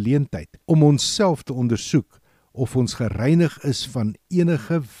ook die geleentheid om onsself te ondersoek of ons gereinig is van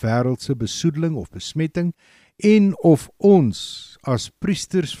enige wêreldse besoedeling of besmetting en of ons as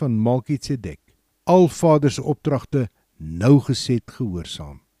priesters van Melchizedek al Vader se opdragte nougeset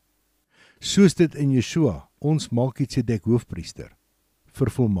gehoorsaam. Soos dit in Yeshua, ons Melchizedek hoofpriester,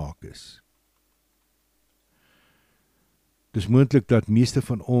 vervolmaak is. Dis moontlik dat meeste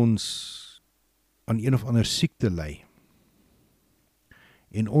van ons aan een of ander siekte ly.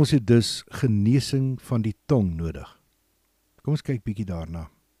 En ons het dus genesing van die tong nodig. Kom ons kyk bietjie daarna.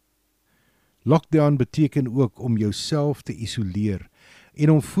 Lockdown beteken ook om jouself te isoleer en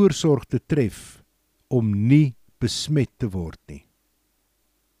om voorsorg te tref om nie besmet te word nie.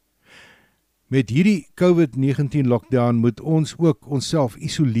 Met hierdie COVID-19 lockdown moet ons ook onsself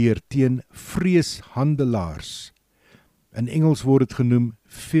isoleer teen vreeshandelaars. In Engels word dit genoem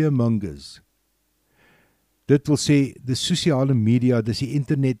fearmongers. Dit wil sê, die sosiale media, dis die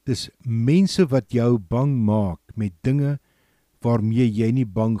internet, dis mense wat jou bang maak met dinge waarmee jy nie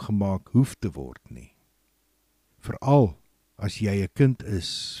bang gemaak hoef te word nie. Veral as jy 'n kind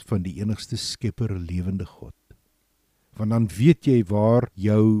is van die enigste skepper lewende God. Want dan weet jy waar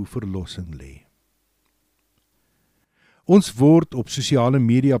jou verlossing lê. Ons word op sosiale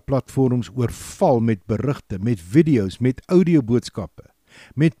media platforms oorval met berigte, met video's, met audioboodskappe,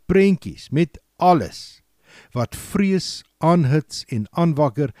 met prentjies, met alles wat vrees aanhits en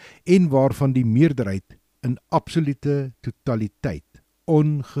aanwakker en waarvan die meerderheid in absolute totaliteit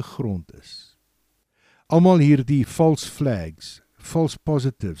ongegrond is. Almal hierdie false flags, false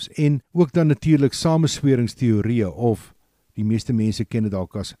positives en ook dan natuurlik samesweringsteorieë of die meeste mense ken dit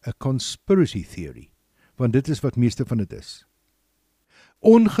dalk as 'n conspiracy theory, want dit is wat meeste van dit is.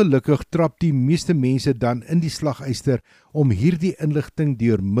 Ongelukkig trap die meeste mense dan in die slagyster om hierdie inligting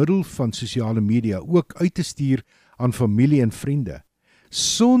deur middel van sosiale media ook uit te stuur aan familie en vriende,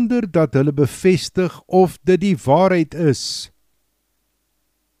 sonder dat hulle bevestig of dit die waarheid is.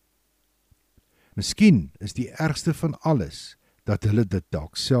 Miskien is die ergste van alles dat hulle dit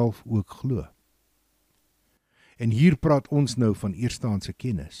dalk self ook glo. En hier praat ons nou van eerstehandse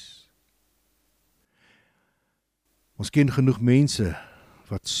kennis. Ons ken genoeg mense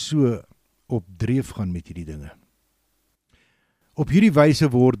wat so op dreef gaan met hierdie dinge. Op hierdie wyse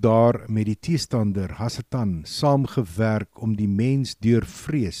word daar met die teestander Hasatan saamgewerk om die mens deur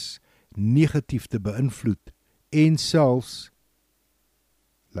vrees negatief te beïnvloed en selfs,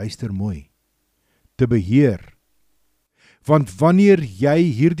 luister mooi, te beheer. Want wanneer jy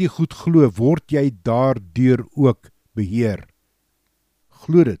hierdie goed glo, word jy daardeur ook beheer.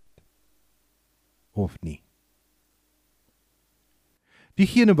 Glo dit of nie?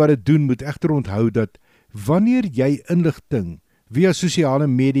 Diegene wat dit doen, moet egter onthou dat wanneer jy inligting via sosiale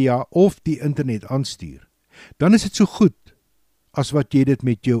media of die internet aanstuur, dan is dit so goed as wat jy dit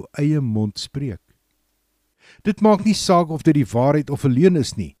met jou eie mond spreek. Dit maak nie saak of dit die waarheid of 'n leuen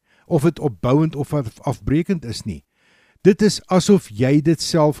is nie, of dit opbouend of afbreekend is nie. Dit is asof jy dit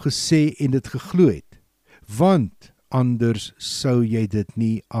self gesê en dit geglo het, want anders sou jy dit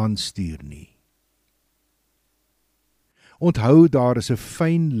nie aanstuur nie. Onthou, daar is 'n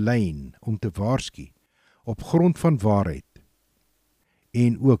fyn lyn om te waarsku op grond van waarheid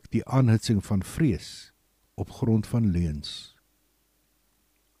en ook die aanhitsing van vrees op grond van leuns.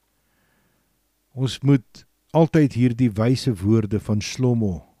 Ons moet altyd hierdie wyse woorde van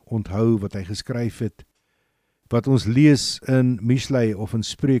Shlomo onthou wat hy geskryf het, wat ons lees in Mishlei of in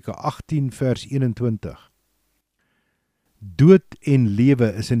Spreuke 18 vers 21. Dood en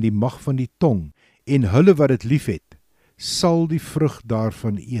lewe is in die mag van die tong, en hulle wat dit liefhet, sal die vrug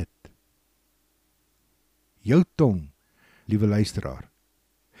daarvan eet. Jou tong, liewe luisteraar,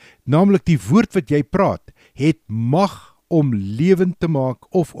 naamlik die woord wat jy praat, het mag om lewend te maak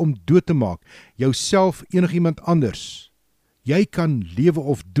of om dood te maak, jouself enigiemand anders. Jy kan lewe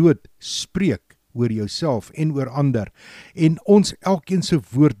of dood spreek oor jouself en oor ander, en ons elkeen se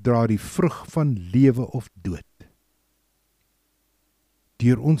woord dra die vrug van lewe of dood.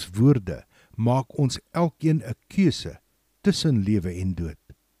 Deur ons woorde maak ons elkeen 'n keuse tussen lewe en dood.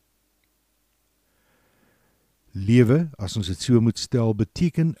 Lewe, as ons dit so moet stel,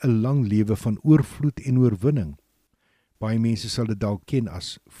 beteken 'n lang lewe van oorvloed en oorwinning. Baie mense sal dit dalk ken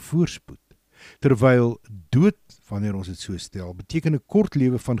as voorspoed. Terwyl dood, wanneer ons dit so stel, beteken 'n kort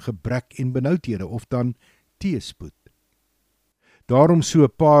lewe van gebrek en benoudhede of dan teëspoed. Daarom so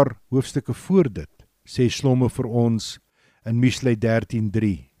 'n paar hoofstukke voor dit, sê Shlomo vir ons in Mishlei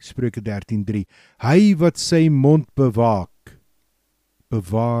 13:3, Spreuke 13:3, hy wat sy mond bewaak,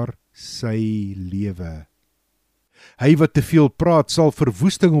 bewaar sy lewe. Hy wat te veel praat, sal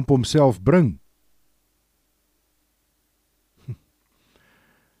verwoesting op homself bring.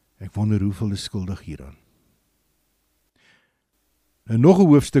 Ek wonder hoeveel is skuldig hieraan. En nog 'n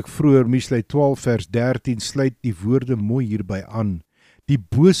hoofstuk vroeër, Mishlei 12 vers 13, sluit die woorde mooi hierby aan. Die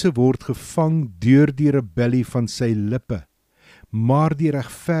bose word gevang deur die rebellie van sy lippe, maar die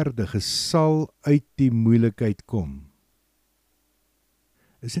regverdige sal uit die moeilikheid kom.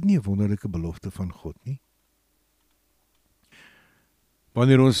 Is dit nie 'n wonderlike belofte van God nie?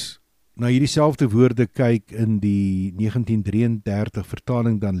 Wanneer ons na hierdie selfde woorde kyk in die 1933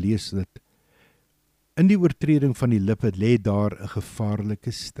 vertaling, dan lees dit: in die oortreding van die lippe lê daar 'n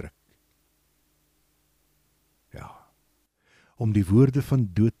gevaarlike stryk. Ja, om die woorde van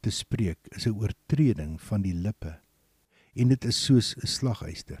dood te spreek is 'n oortreding van die lippe, en dit is soos 'n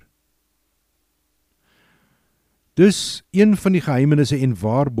slagyster. Dus een van die geheimenisse en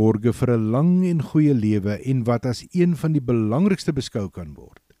waarborge vir 'n lang en goeie lewe, en wat as een van die belangrikste beskou kan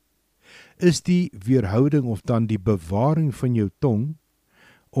word, is die weerhouding of dan die bewaring van jou tong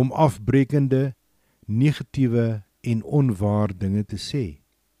om afbrekende, negatiewe en onwaar dinge te sê,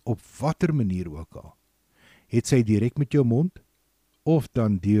 op watter manier ook al, het sy direk met jou mond of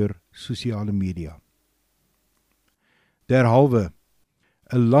dan deur sosiale media. Derhalwe,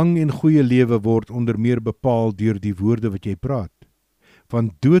 'n lang en goeie lewe word onder meer bepaal deur die woorde wat jy praat,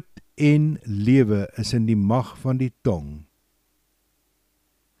 want dood en lewe is in die mag van die tong.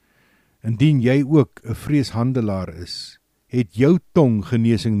 Indien jy ook 'n vreeshandelaar is, het jou tong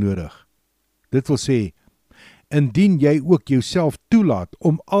genesing nodig. Dit wil sê, indien jy ook jouself toelaat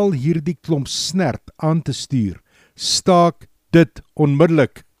om al hierdie klomp snert aan te stuur, staak dit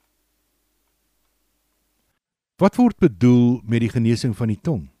onmiddellik. Wat word bedoel met die genesing van die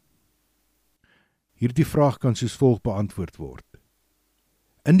tong? Hierdie vraag kan soos volg beantwoord word.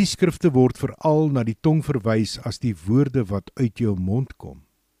 In die skrifte word veral na die tong verwys as die woorde wat uit jou mond kom.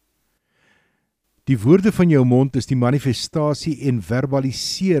 Die woorde van jou mond is die manifestasie en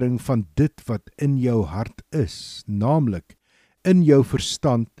verbalisering van dit wat in jou hart is, naamlik in jou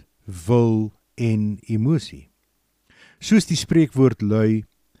verstand, wil en emosie. Soos die spreekwoord lui,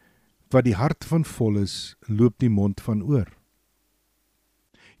 wat die hart van vol is, loop die mond van oor.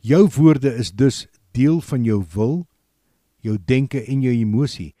 Jou woorde is dus deel van jou wil, jou denke en jou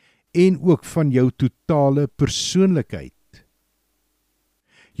emosie, en ook van jou totale persoonlikheid.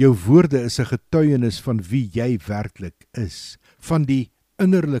 Jou woorde is 'n getuienis van wie jy werklik is, van die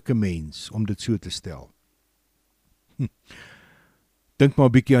innerlike mens, om dit so te stel. Dink maar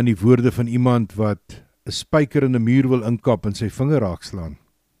 'n bietjie aan die woorde van iemand wat 'n spyker in 'n muur wil inkap en sy vinger raak slaan.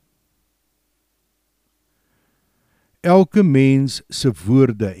 Elke mens se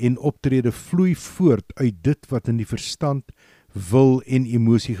woorde en optrede vloei voort uit dit wat in die verstand, wil en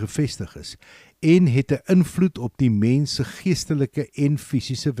emosie gevestig is, en het 'n invloed op die mens se geestelike en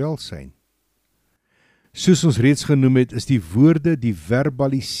fisiese welsyn. Soos ons reeds genoem het, is die woorde die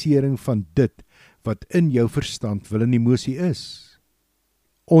verbalisering van dit wat in jou verstand, wil en emosie is.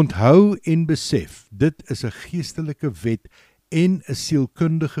 Onthou en besef, dit is 'n geestelike wet en 'n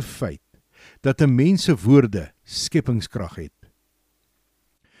sielkundige feit, dat 'n mens se woorde skepingskrag het.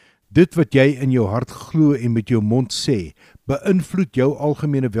 Dit wat jy in jou hart glo en met jou mond sê, beïnvloed jou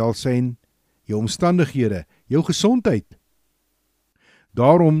algemene welsyn, jou omstandighede, jou gesondheid.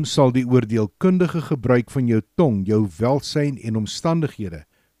 Daarom sal die oordeelkundige gebruik van jou tong, jou welsyn en omstandighede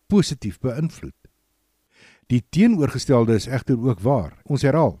positief beïnvloed. Die teenoorgestelde is egter ook waar. Ons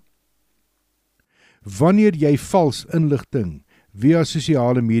herhaal. Wanneer jy vals inligting via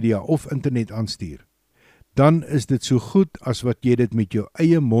sosiale media of internet aanstuur, dan is dit so goed as wat jy dit met jou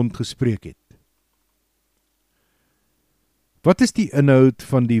eie mond gespreek het. Wat is die inhoud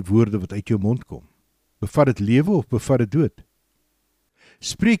van die woorde wat uit jou mond kom? Bevat dit lewe of bevat dit dood?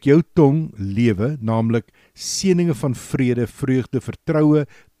 Spreek jou tong lewe, naamlik seëninge van vrede, vreugde, vertroue,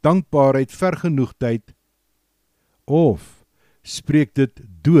 dankbaarheid, vergenoegdheid, of spreek dit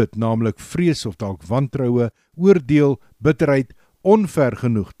dood, naamlik vrees of dalk wantroue, oordeel, bitterheid,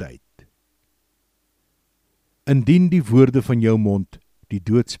 onvergenoegdheid? Indien die woorde van jou mond die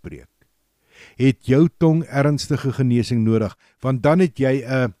dood spreek, het jou tong ernstige genesing nodig, want dan het jy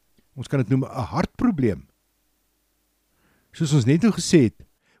ons kan dit noem 'n hartprobleem. Soos ons net nou gesê het,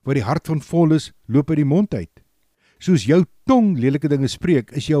 waar die hart van vol is, loop uit die mond uit. Soos jou tong lelike dinge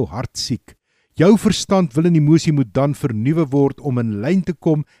spreek, is jou hart siek. Jou verstand, wil en emosie moet dan vernuwe word om in lyn te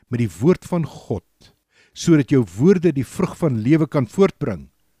kom met die woord van God, sodat jou woorde die vrug van lewe kan voortbring.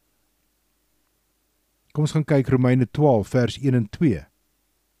 Kom ons gaan kyk Romeine 12 vers 1 en 2.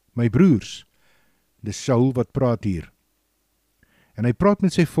 My broers, dis Saul wat praat hier. En hy praat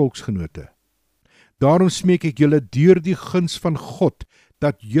met sy volksgenote. Daarom smeek ek julle deur die guns van God,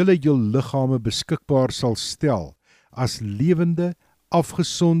 dat julle jul liggame beskikbaar sal stel, as lewende,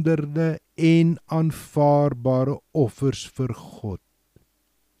 afgesonderde en aanvaarbare offers vir God.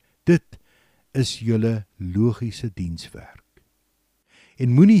 Dit is julle logiese dienswerk.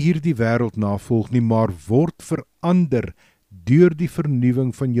 en moenie hierdie wêreld navolg nie, maar word verander deur die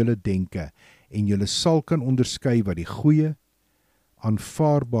vernuwing van julle denke, en julle sal kan onderskei wat die goeie,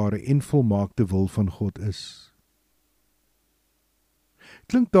 aanvaarbare en volmaakte wil van God is.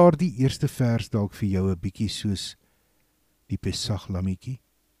 Klink daardie eerste vers dalk vir jou 'n bietjie soos die Pesach lammetjie?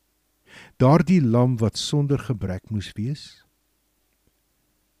 Daardie lam wat sonder gebrek moes wees?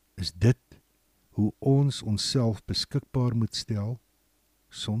 Is dit hoe ons onsself beskikbaar moet stel?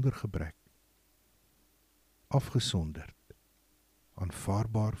 Sonder gebrek, afgesonderd,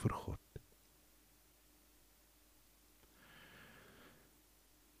 aanvaarbaar vir God.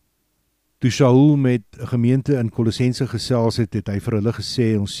 Toe Saul met 'n gemeente in Kolossense gesels het, het hy vir hulle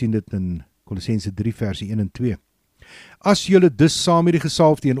gesê, ons sien dit in Kolossense 3 verse 1 en 2. As julle dus saam met die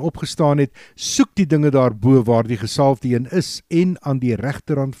gesalfde een opgestaan het, soek die dinge daarbo waar die gesalfde een is en aan die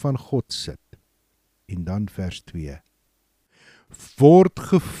regterhand van God sit. En dan vers 2. Word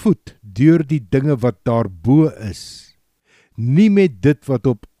gevoed deur die dinge wat daarbo is, nie met dit wat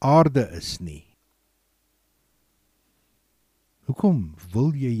op aarde is nie. Hoekom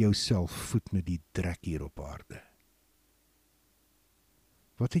wil jy jouself voed met die drek hier op aarde?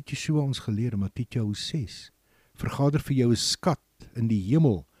 Wat het Yeshua ons geleer in Matteus 6? Vergader vir jou 'n skat in die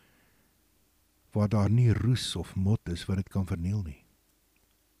hemel, waar daar nie roes of mot is wat dit kan verniel nie.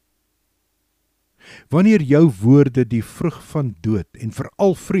 Wanneer jou woorde die vrug van dood en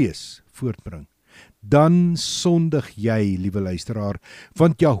veral vrees voortbring, dan sondig jy, liewe luisteraar,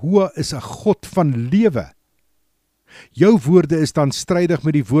 want Jahoua is 'n God van lewe. Jou woorde is dan strydig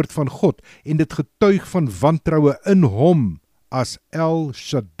met die woord van God en dit getuig van wantroue in hom as El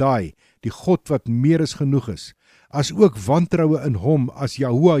Shaddai, die God wat meer as genoeg is, as ook wantroue in hom as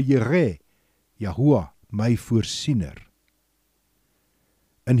Jahoua Jireh, Jahoua my voorsiener.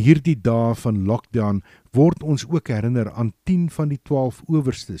 In hierdie dae van lockdown word ons ook herinner aan 10 van die 12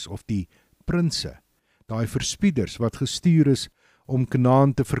 owerstes of die prinse, daai verspieders wat gestuur is om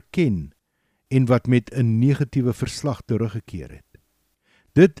Kanaan te verken en wat met 'n negatiewe verslag teruggekeer het.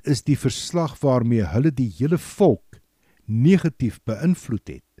 Dit is die verslag waarmee hulle die hele volk negatief beïnvloed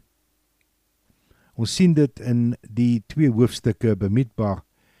het. Ons sien dit in die 2 hoofstukke Bamidbar,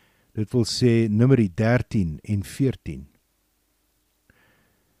 dit wil sê Numeri 13 en 14.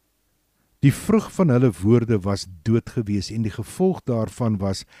 Die vrug van hulle woorde was dood gewees en die gevolg daarvan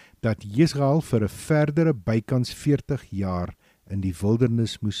was dat Israel vir 'n verdere bykans 40 jaar in die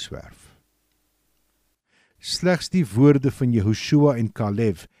wildernis moes swerf. Slegs die woorde van Jehoshua en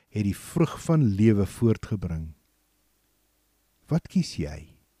Caleb het die vrug van lewe voortgebring. Wat kies jy?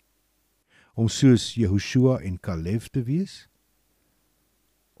 Om soos Jehoshua en Caleb te wees?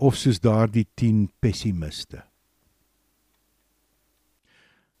 Of soos daardie 10 pessimiste?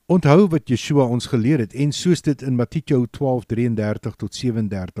 Onthou wat Yeshua ons geleer het en soos dit in Matteus 12:33 tot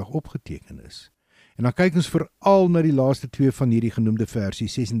 37 opgeteken is. En dan kyk ons veral na die laaste 2 van hierdie genoemde versie,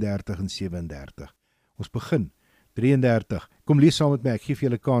 36 en 37. Ons begin, 33. Kom lees saam met my, ek gee vir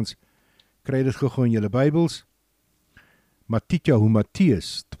julle kans. Kry dit gou in julle Bybels.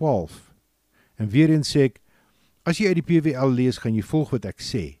 Matteus 12. En weer eens sê ek, as jy uit die PWL lees, gaan jy volg wat ek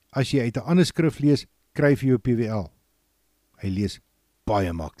sê. As jy uit 'n ander skrif lees, kry vir jou PWL. Hy lees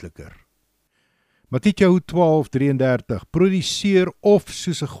baie makliker. Matteus 12:33. Produseer of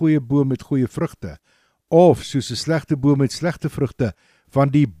soos 'n goeie boom met goeie vrugte, of soos 'n slegte boom met slegte vrugte,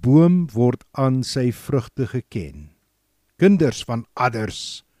 want die boom word aan sy vrugte geken. Kinders van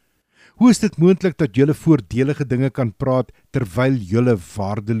adders, hoe is dit moontlik dat julle voordelige dinge kan praat terwyl julle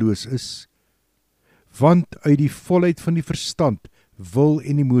waardeloos is? Want uit die volheid van die verstand, wil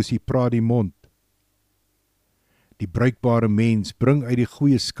en emosie praat die mond. Die bruikbare mens bring uit die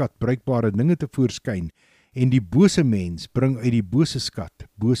goeie skat bruikbare dinge tevoorskyn, en die bose mens bring uit die bose skat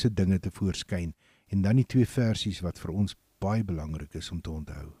bose dinge tevoorskyn. En dan die 2 versies wat vir ons baie belangrik is om te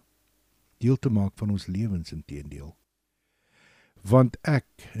onthou. Deel te maak van ons lewens inteendeel. Want ek,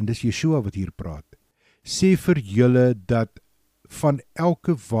 en dis Yeshua wat hier praat, sê vir julle dat van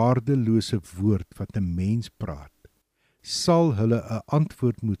elke waardelose woord wat 'n mens praat, sal hulle 'n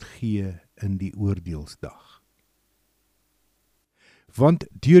antwoord moet gee in die oordeelsdag. Want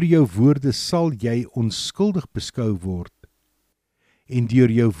deur jou woorde sal jy onskuldig beskou word, en deur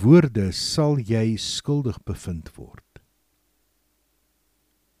jou woorde sal jy skuldig bevind word.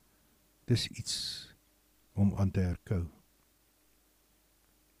 Dis iets om aan te herkou.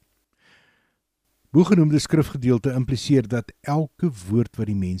 Bogenoemde skrifgedeelte impliseer dat elke woord wat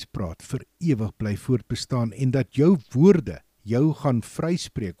die mens praat vir ewig bly voortbestaan en dat jou woorde jou gaan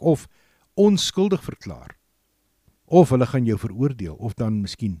vryspreek of onskuldig verklaar, of hulle gaan jou veroordeel of dan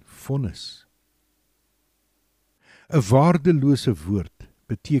miskien vonnis. 'n waardelose woord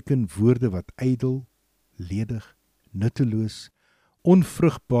beteken woorde wat ydel, ledig, nutteloos,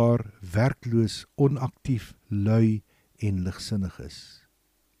 onvrugbaar, werkloos, onaktief, lui en ligsinnig is.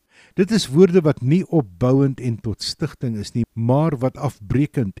 Dit is woorde wat nie opbouend en tot stigting is nie, maar wat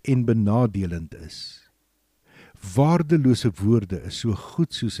afbrekend en benadelend is. Waardelose woorde is so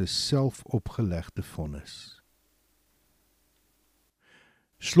goed soos 'n selfopgelegde vonnis.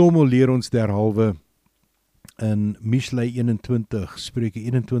 Shlomo leer ons derhalwe in Mishlei 21, Spreuke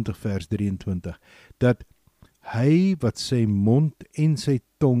 21 vers 23, dat hy wat sy mond en sy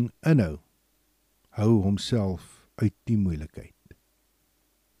tong inhou, hou homself uit die moeilikheid.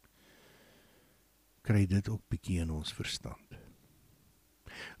 Kry dit ook bietjie in ons verstand.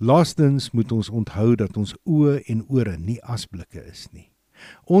 Laastens moet ons onthou dat ons oë en ore nie asblikke is nie.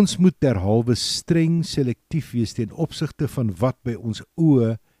 Ons moet derhalwe streng selektief wees ten opsigte van wat by ons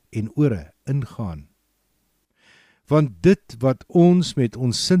oë en ore ingaan. Want dit wat ons met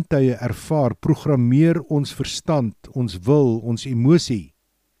ons sintuie ervaar, programmeer ons verstand, ons wil, ons emosie.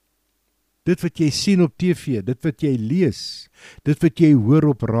 Dit wat jy sien op TV, dit wat jy lees, dit wat jy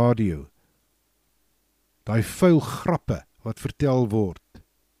hoor op radio, daai vuil grappe wat vertel word.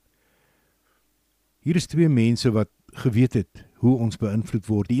 Hier is twee mense wat geweet het hoe ons beïnvloed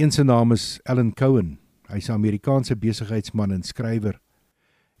word. Die een se naam is Alan Cohen. Hy's 'n Amerikaanse besigheidsman en skrywer.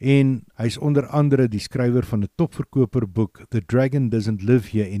 En hy's onder andere die skrywer van 'n topverkoper boek The Dragon Doesn't Live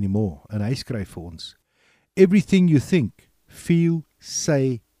Here Anymore. En hy skryf vir ons: Everything you think, feel,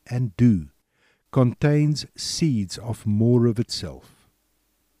 say and do contains seeds of more of itself.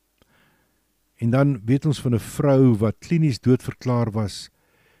 En dan weet ons van 'n vrou wat klinies doodverklaar was.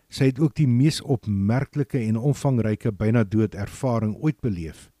 Sy het ook die mees opmerklike en omvangryke byna dood ervaring ooit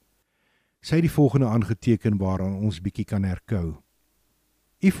beleef. Sy het die volgende aangeteken waaraan ons bietjie kan herkou.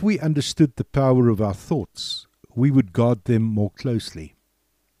 If we understood the power of our thoughts, we would guard them more closely.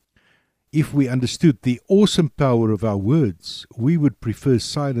 If we understood the awesome power of our words, we would prefer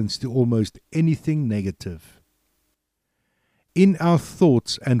silence to almost anything negative. In our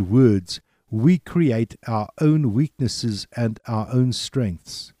thoughts and words, we create our own weaknesses and our own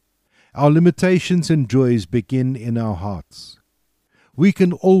strengths. Our limitations and joys begin in our hearts. We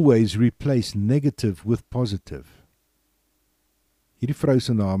can always replace negative with positive. Hierdie vrou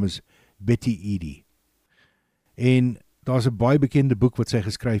se naam is Betty Eadie. En daar's 'n baie bekende boek wat sy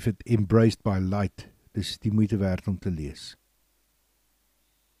geskryf het, Embraced by Light. Dis die moeite werd om te lees.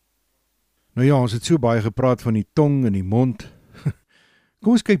 Nou ja, ons het so baie gepraat van die tong en die mond.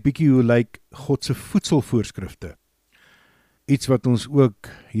 Kom ons kyk bietjie hoe lyk God se voedselvoorskrifte. Iets wat ons ook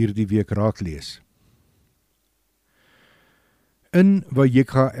hierdie week raak lees. In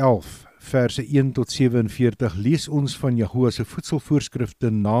Vayikra 11 verse 1 tot 47 lees ons van Jahoua se voedselvoorskrifte,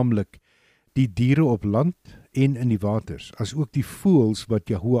 naamlik die diere op land en in die waters, as ook die voëls wat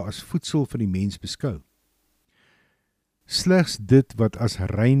Jahoua as voedsel van die mens beskou. Slegs dit wat as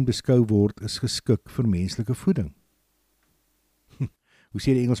rein beskou word, is geskik vir menslike voeding. Hoe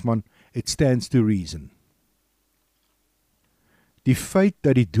sê die Engelsman? It stands to reason. Die feit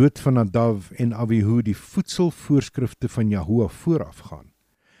dat die dood van Nadav en Abihu die voedselvoorskrifte van Jahoua voorafgaan,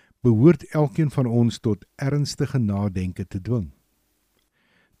 behoort elkeen van ons tot ernstige nadenke te dwing.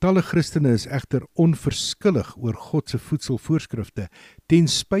 Talle Christene is egter onverskillig oor God se voedselvoorskrifte, ten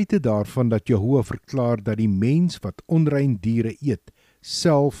spyte daarvan dat Jahoua verklaar dat die mens wat onrein diere eet,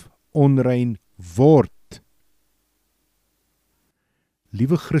 self onrein word.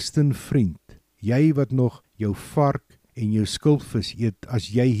 Liewe Christen vriend, jy wat nog jou vark en jou skilpvis eet, as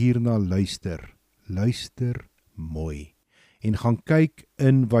jy hierna luister, luister mooi. En gaan kyk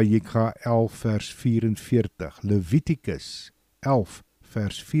in Vayikra 11 vers 44, Levitikus 11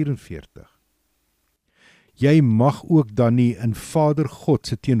 vers 44. Jy mag ook dan nie in Vader God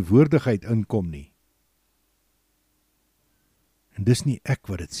se teenwoordigheid inkom nie. En dis nie ek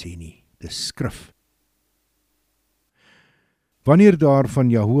wat dit sê nie, dis skrif. Wanneer daar van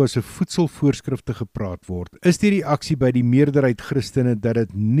Jahoua se voedselvoorskrifte gepraat word, is die reaksie by die meerderheid Christene dat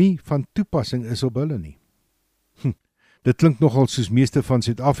dit nie van toepassing is op hulle nie. Dit klink nogal soos meeste van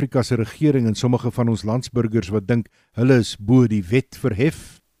Suid-Afrika se regering en sommige van ons landsburgers wat dink hulle is bo die wet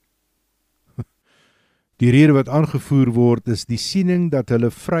verhef. Die rede wat aangevoer word is die siening dat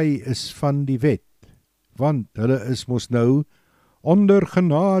hulle vry is van die wet, want hulle is mos nou onder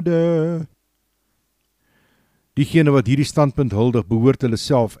genade. Diegene wat hierdie standpunt huldig, behoort hulle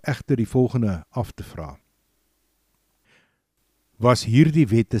self egter die volgende af te vra. Was hierdie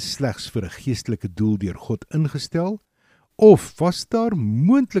wette slegs vir 'n geestelike doel deur God ingestel, of was daar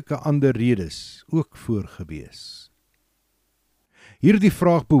moontlike ander redes ook voor gewees? Hierdie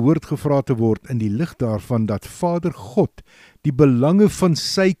vraag behoort gevra te word in die lig daarvan dat Vader God die belange van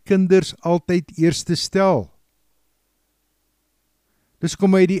sy kinders altyd eerste stel. Dis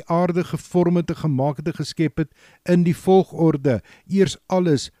kom hy die aarde gevorm het, gemaak het, geskep het in die volgorde, eers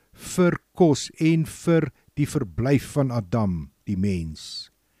alles vir kos en vir die verblyf van Adam, die mens.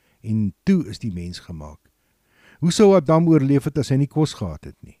 En toe is die mens gemaak. Hoe sou Adam oorleef het as hy nie kos gehad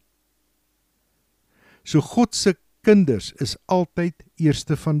het nie? So God se kinders is altyd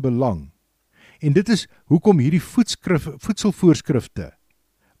eerste van belang. En dit is hoekom hierdie voedselvoorskrifte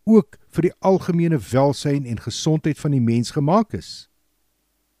ook vir die algemene welsyn en gesondheid van die mens gemaak is.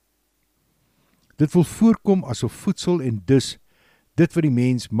 Dit wil voorkom asof voedsel en dus dit wat die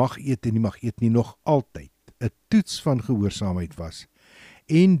mens mag eet en nie mag eet nie nog altyd 'n toets van gehoorsaamheid was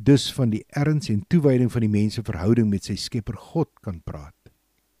en dus van die erns en toewyding van die mens se verhouding met sy Skepper God kan praat.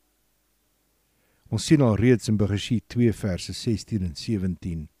 Ons sien al reeds in Bereshit 2 verse 16 en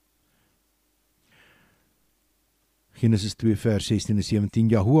 17. Genesis 2 vers 16 en 17.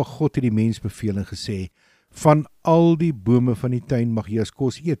 Jahoua God het die mens beveel en gesê: van al die bome van die tuin mag jy as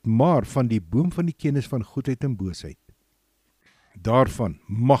kos eet, maar van die boom van die kennis van goedheid en boosheid, daarvan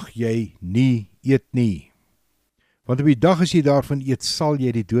mag jy nie eet nie. Want op die dag as jy daarvan eet, sal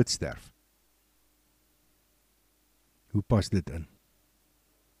jy die dood sterf. Hoe pas dit in?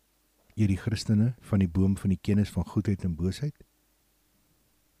 Eet die Christene van die boom van die kennis van goedheid en boosheid?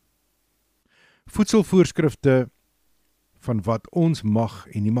 Voedselvoorskrifte van wat ons mag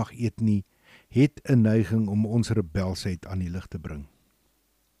en nie mag eet nie, het 'n neiging om ons rebelsheid aan die lig te bring.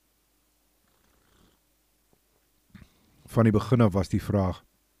 Van die begin af was die vraag: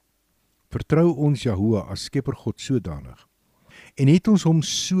 vertrou ons Jahoua as Skepper God sodanig en het ons hom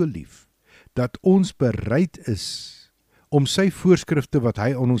so lief dat ons bereid is om sy voorskrifte wat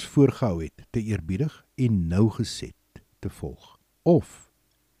hy aan ons voorgehou het te eerbiedig en nougeset te volg? Of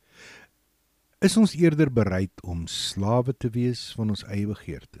is ons eerder bereid om slawe te wees van ons eie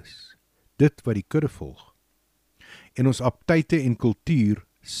begeertes, dit wat die kudde volg, en ons aptyte en kultuur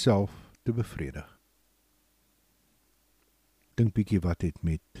self te bevredig? Dink bietjie wat het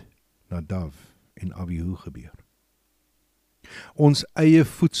met Nadav en Abihu gebeur. Ons eie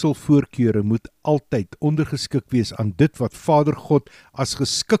voedselvoorkeure moet altyd ondergeskik wees aan dit wat Vader God as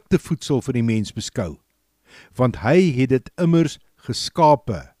geskikte voedsel vir die mens beskou, want hy het dit immers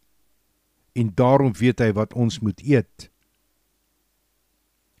geskape en daarom weet hy wat ons moet eet.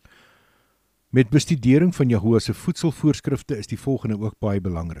 Met bestudering van Jahoua se voedselvoorskrifte is die volgende ook baie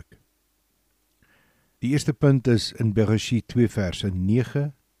belangrik. Die eerste punt is in Bereshit 2 verse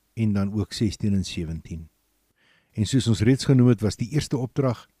 9 en dan ook 16 en 17. En soos ons reeds genoem het, was die eerste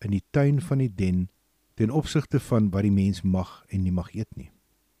opdrag in die tuin van die den ten opsigte van wat die mens mag en nie mag eet nie.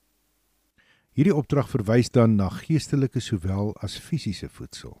 Hierdie opdrag verwys dan na geestelike sowel as fisiese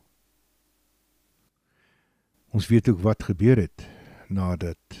voedsel. Ons weet ook wat gebeur het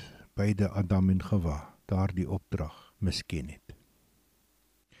nadat beide Adam en Hawa daardie opdrag misken het.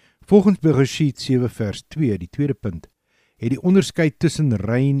 Volgens Bereshit 7 vers 2, die tweede punt, het die onderskeid tussen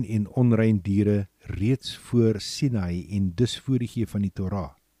rein en onrein diere reeds voor Sinai en dus voor die gee van die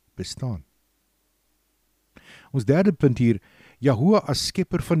Torah bestaan. Ons derde punt hier: Jahoua as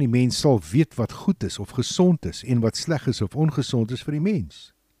skepper van die mens sal weet wat goed is of gesond is en wat sleg is of ongesond is vir die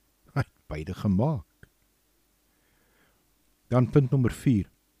mens. Hy het beide gemaak. Dan punt nommer 4.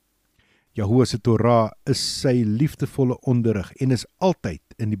 Jahoua se Torah is sy liefdevolle onderrig en is altyd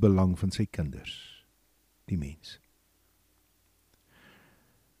in die belang van sy kinders, die mens.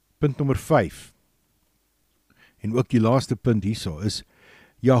 Punt nommer 5, en ook die laaste punt hierso is,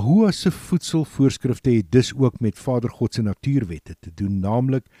 Jahoua se voedselvoorskrifte het dus ook met Vader God se natuurwette te doen,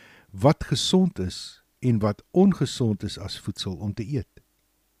 naamlik wat gesond is en wat ongesond is as voedsel om te eet.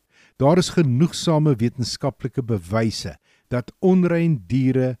 Daar is genoegsame wetenskaplike bewyse dat onrein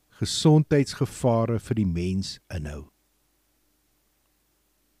diere gesondheidsgevare vir die mens inhou.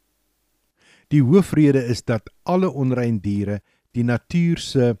 Die hoofrede is dat alle onrein diere die natuur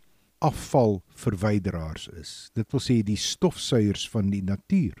se afvalverwyderaars is. Dit wil sê die stofsuiers van die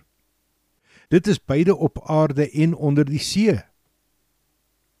natuur. Dit is beide op aarde en onder die see.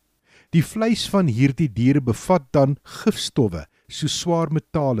 Die vleis van hierdie diere bevat dan gifstowwe, so swaar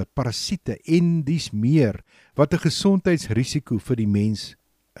metale, parasiete en dies meer, wat 'n gesondheidsrisiko vir die mens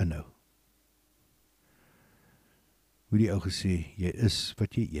inhou. Hoe die ou gesê, jy is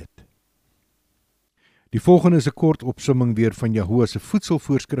wat jy eet. Die volgende is 'n kort opsomming weer van Jahoua se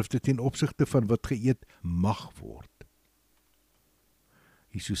voedselvoorskrifte ten opsigte van wat geëet mag word.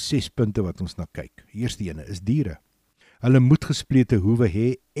 Hier is so 6 punte wat ons na kyk. Die eerste ene is diere. Hulle moet gesplete hoewe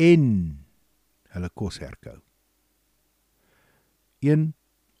hê en hulle kos herkou. een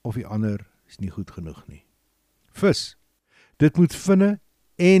of die ander is nie goed genoeg nie. Vis, dit moet vinne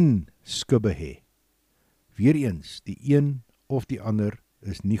en skubbe hê. Weereens, die een of die ander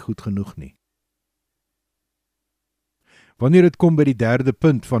is nie goed genoeg nie. Wanneer dit kom by die derde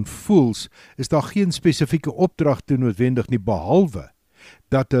punt van voels, is daar geen spesifieke opdrag toe noodwendig nie, behalwe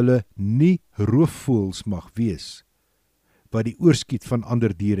dat hulle nie roofvoëls mag wees, wat die oorskiet van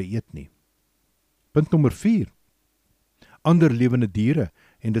ander diere eet nie. Punt nommer 4. Ander lewende diere,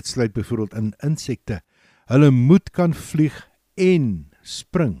 en dit sluit byvoorbeeld in insekte, hulle moet kan vlieg en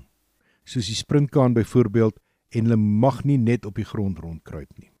spring, soos die springkaan byvoorbeeld, en hulle mag nie net op die grond rondkruip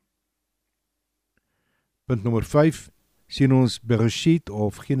nie. Punt nommer 5, sien ons Bereshit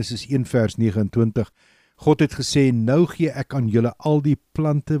of Genesis 1 vers 29, God het gesê, nou gee ek aan julle al die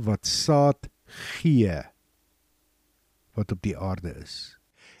plante wat saad gee, wat op die aarde is,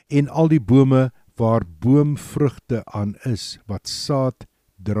 en al die bome waar boomvrugte aan is, wat saad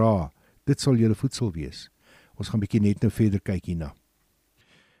dra, dit sal julle voedsel wees. Ons gaan bietjie net nou verder kyk hierna.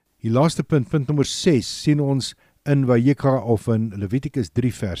 Die laaste punt, punt nommer 6, sien ons in Vayikra of in Levitikus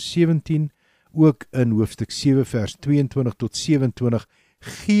 3 vers 17, ook in hoofstuk 7 vers 22 tot 27,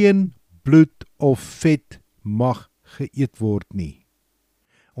 geen bloed of vet mag geëet word nie.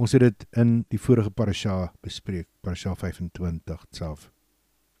 Ons het dit in die vorige parasha bespreek, parasha 25 self.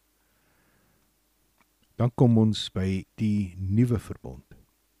 Dan kom ons by die nuwe verbond.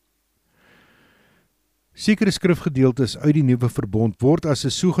 Sekere skrifgedeeltes uit die nuwe verbond word as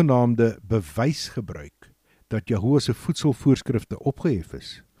 'n sogenaamde bewys gebruik dat Jahoua se voedselvoorskrifte opgehef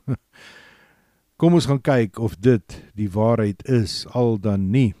is. Kom ons gaan kyk of dit die waarheid is, al dan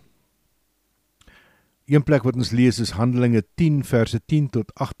nie. Een plek wat ons lees is Handelinge 10 verse 10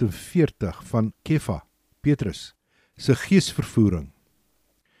 tot 48 van Kefa, Petrus, se geesvervoering.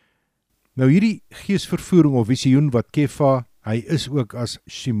 Nou hierdie geesvervoering of visioen wat Kefa, hy is ook as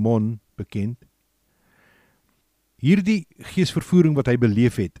Shimon bekend. Hierdie geesvervoering wat hy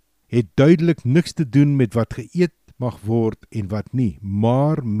beleef het duidelik niks te doen met wat geëet mag word en wat nie,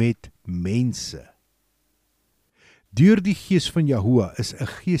 maar met mense. Deur die gees van Jahoua is 'n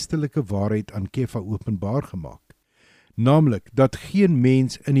geestelike waarheid aan Kefa openbaar gemaak, naamlik dat geen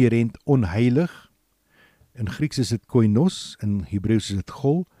mens inherent onheilig, in Grieks is dit koinos, in Hebreeus is dit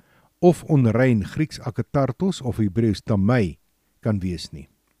gol, of onrein, Grieks akatartos of Hebreeus tamai, kan wees nie.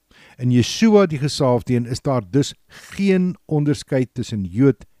 In Yeshua die gesalfde is daar dus geen onderskeid tussen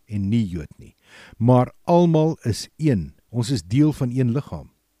Jood en nie Jood nie, maar almal is een, ons is deel van een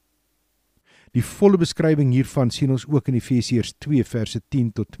liggaam. Die volle beskrywing hiervan sien ons ook in Efesiërs 2 verse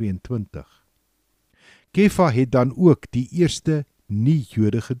 10 tot 22. Kefa het dan ook die eerste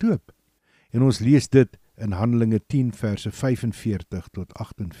nie-Jode gedoop, en ons lees dit in Handelinge 10 verse 45 tot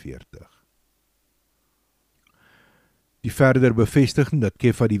 48. Die verdere bevestiging dat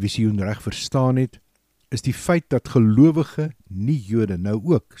Kefa die visioen reg verstaan het, is die feit dat gelowige nie-Jode nou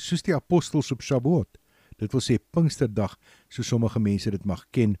ook, soos die apostels op Shavuot, dit wil sê Pinksterdag, so sommige mense dit mag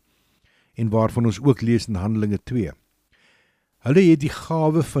ken, en waarvan ons ook lees in Handelinge 2. Hulle het die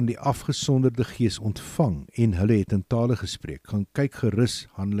gawe van die afgesonderde gees ontvang, en hulle het in tale gespreek. Gaan kyk gerus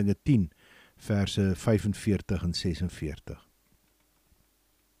Handelinge 10, verse 45 en 46.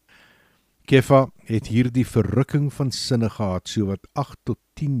 Kefa het hierdie verrukking van sinne gehad, so wat 8 tot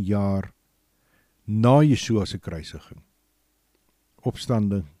 10 jaar na Yeshua se kruisiging,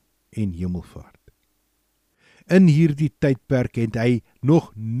 opstanding en hemelvaart. In hierdie tydperk het hy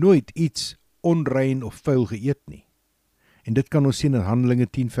nog nooit iets onrein of vuil geëet nie. En dit kan ons sien in Handelinge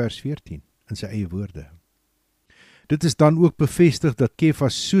 10 vers 14, in sy eie woorde. Dit is dan ook bevestig dat Kefa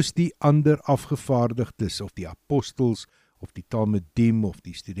soos die ander afgevaardigdes of die apostels of die Talmudim of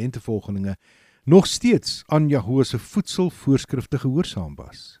die studentevolgelinge nog steeds aan Jahoua se voedselvoorskrifte gehoorsaam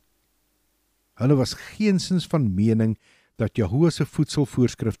was. Hulle was geensins van mening dat Jahoua se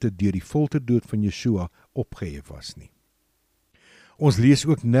voedselvoorskrifte deur die folterdood van Yeshua opgehef was nie. Ons lees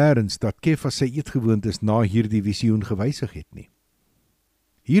ook nêrens dat Kefa sy eetgewoontes na hierdie visioen gewysig het nie.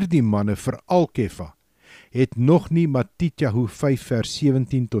 Hierdie manne, veral Kefa, het nog nie Matityahu 5 vers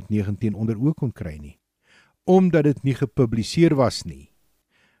 17 tot 19 onder oë kon kry nie, omdat dit nie gepubliseer was nie.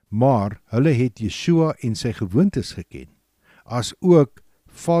 Maar hulle het Yeshua en sy gewoontes geken, as ook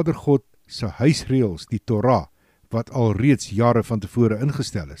Vader God se huisreëls, die Torah, wat al reeds jare van tevore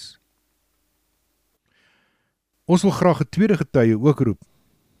ingestel is. Ons wil graag 'n tweede getuie ook roep,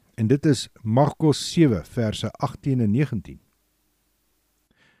 en dit is Markos 7 verse 18 en 19.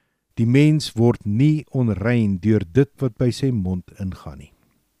 Die mens word nie onrein deur dit wat by sy mond ingaan nie.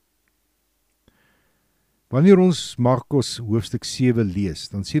 Wanneer ons Markos hoofstuk 7 lees,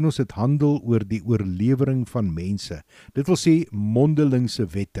 dan sien ons dit handel oor die oorlewering van mense. Dit wil sê mondelingse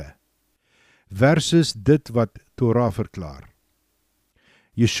wette, versus dit wat Torah verklaar.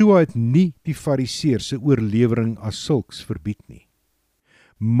 Yeshua het nie die Fariseërs se oorlewering as sulks verbied nie,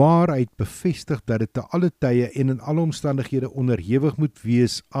 maar hy het bevestig dat dit te alle tye en in alle omstandighede onderhewig moet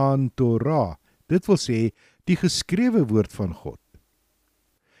wees aan Torah. Dit wil sê die geskrewe woord van God.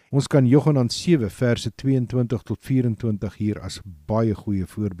 Ons kan Johannes 7 verse 22 tot 24 hier as baie goeie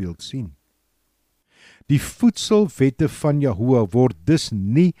voorbeeld sien. Die voedselwette van Jahoua word dus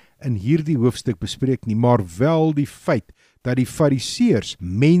nie in hierdie hoofstuk bespreek nie, maar wel die feit dat die Fariseërs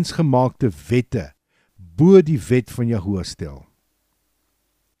mensgemaakte wette bo die wet van Jahoua stel.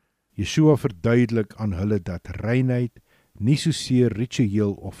 Yeshua verduidelik aan hulle dat reinheid nie soseer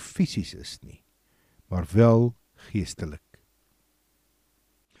ritueel of fisies is nie, maar wel geestelik.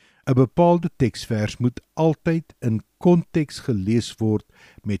 'n Bepaalde teksvers moet altyd in konteks gelees word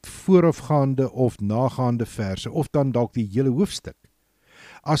met voorafgaande of nagaande verse, of dan dalk die hele hoofstuk,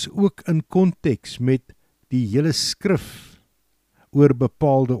 as ook in konteks met die hele skrif oor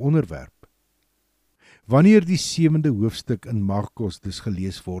bepaalde onderwerp. Wanneer die 7de hoofstuk in Markos dus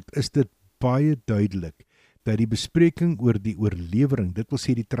gelees word, is dit baie duidelik dat die bespreking oor die oorlewering, dit wil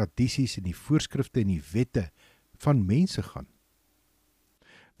sê die tradisies en die voorskrifte en die wette van mense gaan.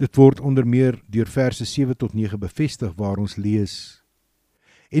 Dit word onder meer deur verse 7 tot 9 bevestig waar ons lees: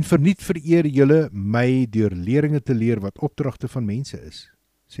 En verniet vereer julle my deur leringe te leer wat opdragte van mense is,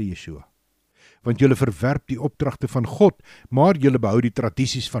 sê Yeshua. Want julle verwerp die opdragte van God, maar julle behou die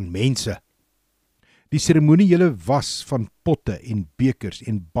tradisies van mense. Die seremoniele was van potte en bekers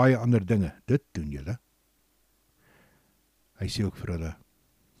en baie ander dinge, dit doen julle. Hy sê ook vir hulle,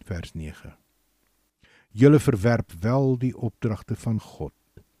 vers 9, julle verwerp wel die opdragte van God,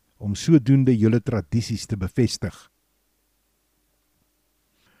 om sodoende julle tradisies te bevestig.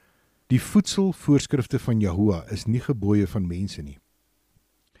 Die voedselvoorskrifte van Jahoua is nie gebooie van mense nie,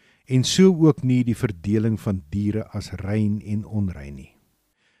 en so ook nie die verdeling van diere as rein en onrein nie.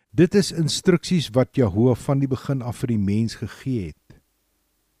 Dit is instruksies wat Jahoua van die begin af vir die mens gegee het.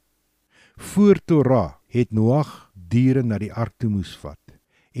 Voor Torah het Noag diere na die ark toe moes vat,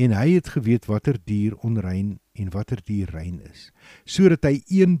 en hy het geweet watter dier onrein en watter dier rein is, sodat hy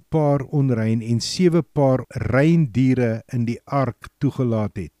 1 paar onrein en 7 paar rein diere in die ark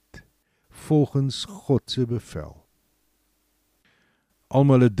toegelaat het, volgens God se bevel.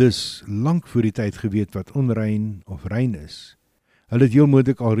 Almal het dus lank voor die tyd geweet wat onrein of rein is. Hulle het heel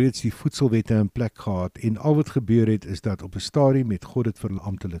moontlik alreeds die voedselwette in plek gehad, en al wat gebeur het is dat op 'n stadium het God dit vir hulle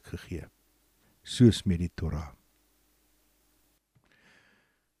amptelik gegee, soos met die Torah.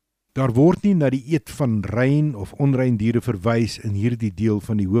 Daar word nie na die eet van rein of onrein diere verwys in hierdie deel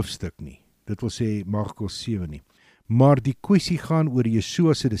van die hoofstuk nie, dit wil sê Markos 7 nie, maar die kwessie gaan oor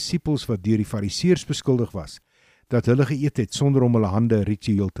Yeshua se disippels wat deur die Fariseërs beskuldig was, dat hulle geëet het sonder om hulle hande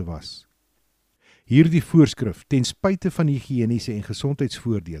ritueel te was. Hierdie voorskrif, ten spyte van higiëniese en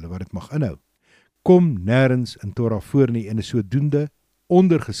gesondheidsvoordele wat dit mag inhou, kom nêrens in Torah voor nie en is sodoende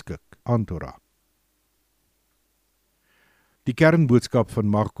ondergeskik aan Torah. Die kernboodskap van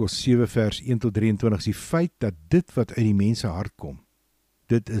Markos 7 vers 1 tot 23 is die feit dat dit wat uit die mense hart kom,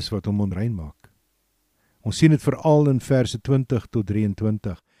 dit is wat hom onrein maak. Ons sien dit veral in verse 20 tot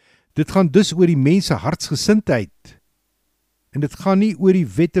 23. Dit gaan dus oor die mense hartsgesindheid. En dit gaan nie oor die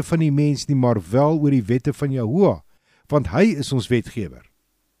wette van die mens nie, maar wel oor die wette van Jahoua, want hy is ons wetgewer.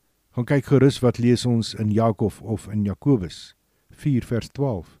 Gaan kyk gerus wat lees ons in Jakob of in Jakobus 4 vers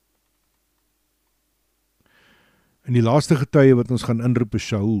 12. In die laaste getuie wat ons gaan inroep is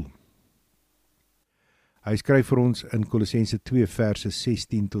Shaul. Hy skryf vir ons in Kolossense 2 verse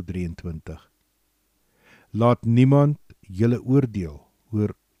 16 tot 23. Laat niemand julle oordeel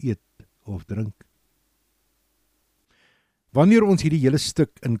oor eet of drink. Wanneer ons hierdie hele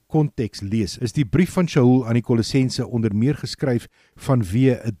stuk in konteks lees, is die brief van Shaul aan die Kolossense onder meer geskryf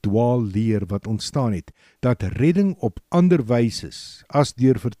vanweë 'n dwaalleer wat ontstaan het, dat redding op ander wyse as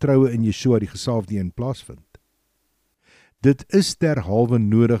deur vertroue in Yeshua die gesalfde een plaasvind. Dit is derhalwe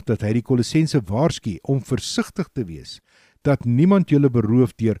nodig dat hy die Kolossense waarsku om versigtig te wees, dat niemand julle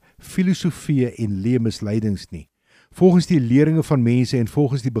beroof deur filosofieë en leë misleidings nie, volgens die leringe van mense en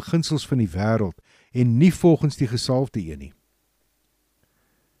volgens die beginsels van die wêreld, en nie volgens die gesalfde een nie.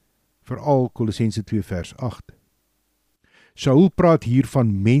 Veral Kolossense 2 vers 8. Shaul praat hier van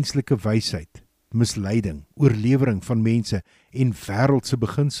menslike wysheid, misleiding, oorlewering van mense en wêreldse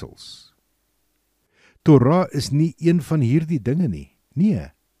beginsels. Torah is nie een van hierdie dinge nie. Nee.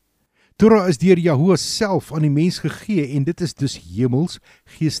 Torah is deur Jahoua self aan die mens gegee en dit is dus hemels,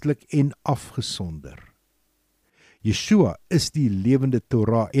 geestelik en afgesonder. Yeshua is die lewende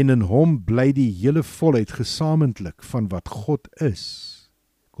Torah en in hom bly die hele volheid gesamentlik van wat God is.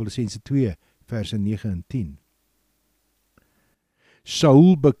 Kolossense 2 verse 9 en 10.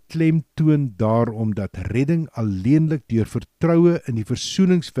 Saul beklemtoon daarom dat redding alleenlik deur vertroue in die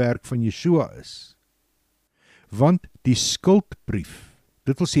versoeningswerk van Yeshua is. Want die skuldbrief,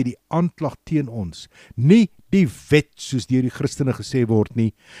 dit wil sê die aanklag teen ons, nie die wet soos deur die Christene gesê word nie,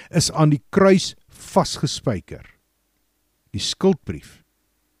 is aan die kruis vasgespijker. Die skuldbrief.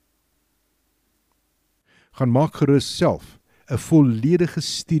 Gaan maak gerus self 'n volledige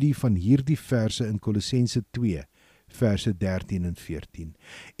studie van hierdie verse in Kolossense 2 verse 13 en 14.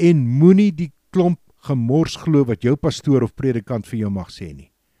 En moenie die klomp gemors glo wat jou pastoor of predikant vir jou mag sê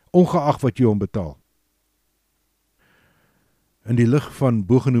nie, ongeag wat jy hom betaal. In die lig van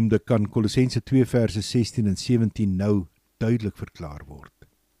bogenoemde kan Kolossense 2 verse 16 en 17 nou duidelik verklaar word.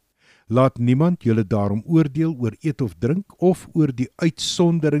 Laat niemand julle daarom oordeel oor eet of drink, of oor die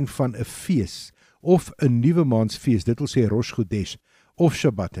uitsondering van 'n fees, of 'n nuwe maansfees, dit wil sê Rosh Chodesh, of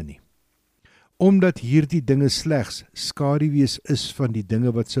Shabbatte nie. Omdat hierdie dinge slegs skaduwees is van die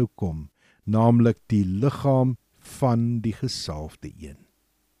dinge wat sou kom, naamlik die liggaam van die gesalfde een.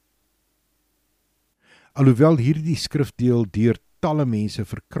 Alhoewel hierdie skrifdeel deur talle mense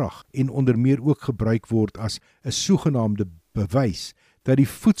verkrag en onder meer ook gebruik word as 'n sogenaamde bewys dat die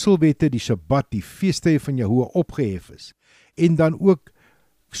voedselwette, die Shabbat, die feestydde van Jahoe opgehef is, en dan ook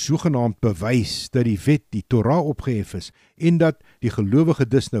sogenaamd bewys dat die wet, die Torah opgehef is, en dat die gelowige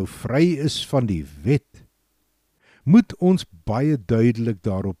dus nou vry is van die wet, moet ons baie duidelik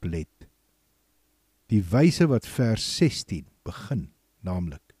daarop let. Die wyse wat vers 16 begin,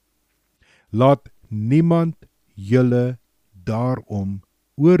 naamlik, laat niemand julle daarom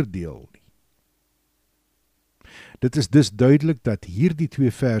oordeel nie. Dit is dus duidelik dat hierdie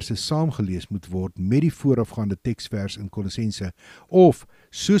twee verse saamgelees moet word met die voorafgaande teksvers in Kolossense, of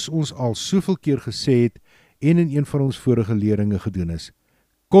soos ons al soveel keer gesê het en in een van ons vorige leringe gedoen is,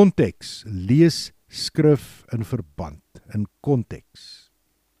 konteks, lees skrif in verband, in konteks.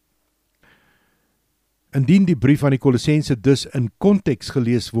 Indien die brief aan die Kolossense dus in konteks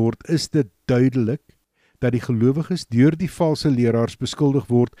gelees word, is dit duidelik dat die gelowiges deur die valse leraars beskuldig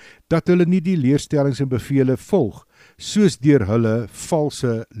word dat hulle nie die leerstellings en bevele volg, soos deur hulle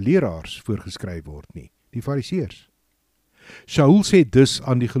valse leraars voorgeskryf word nie, die fariseërs. Saul sê dus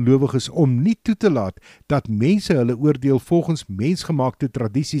aan die gelowiges om nie toe te laat dat mense hulle oordeel volgens mensgemaakte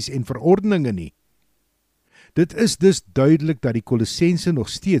tradisies en verordeninge nie. Dit is dus duidelik dat die Kolossense nog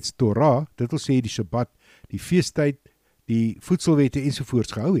steeds Torah, dit wil sê die Shabbat, die feestyd, die voedselwette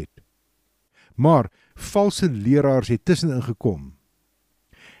ensovoorts gehou het. Maar valse leraars het tussenin gekom.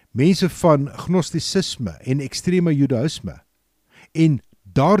 Mense van gnostisisme en ekstreme judaïsme, en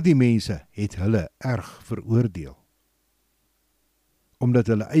daardie mense het hulle erg veroordeel,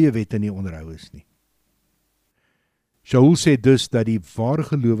 omdat hulle eie wette nie onderhou is nie. Saul sê dus dat die ware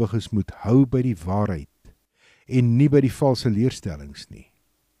gelowiges moet hou by die waarheid, en nie by die valse leerstellings nie.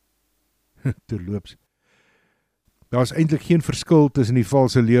 Terloops, daar is eintlik geen verskil tussen die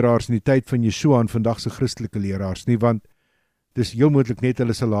valse leraars in die tyd van Yeshua en vandagse Christelike leraars nie, want dis heel moontlik net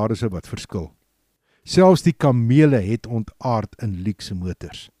hulle salarisse wat verskil. Selfs die kamele het ontaard in luukse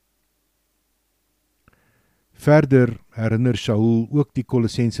motors. Verder herinner Saul ook die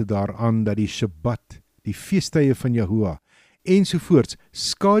Kolossense daaraan dat die Shabbat, die feestydde van Jahoe, ensovoorts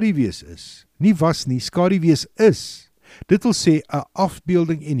skaduwees is, nie was nie, skaduwees is. Dit wil sê 'n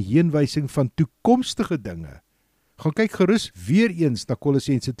afbeelding en heenwysing van toekomstige dinge. Gaan kyk gerus weer eens na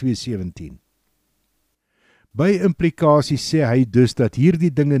Kolossense 2:17. By implikasie sê hy dus dat hierdie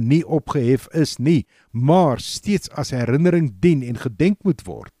dinge nie opgehef is nie, maar steeds as herinnering dien en gedenk moet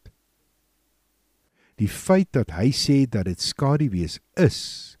word. Die feit dat hy sê dat dit skaduwees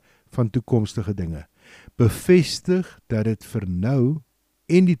is van toekomstige dinge, bevestig dat dit vir nou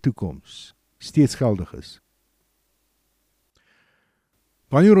en die toekoms steeds geldig is.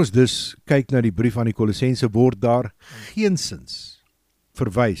 Wanneer ons dus kyk na die brief aan die Kolossense, word daar geensins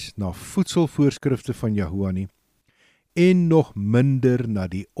verwys na voedselvoorskrifte van Jahoe nie, en nog minder na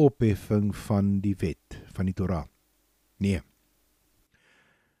die opheffing van die wet, van die Torah. Nee.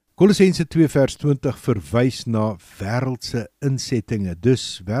 Kolossense 2 vers 20 verwys na wêreldse insettinge,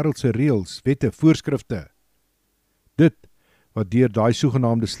 dus wêreldse reëls, wette, voorskrifte. Dit wat deur daai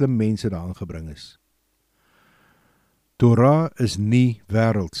sogenaamde slim mense daaraan gebring is. Torah is nie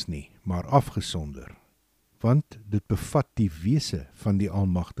wêrelds nie, maar afgesonder, want dit bevat die wese van die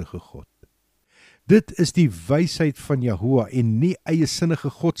almagtige God. Dit is die wysheid van Jahoe en nie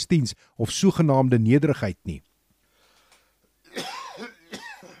eiesinnige godsdiens of sogenaamde nederigheid nie.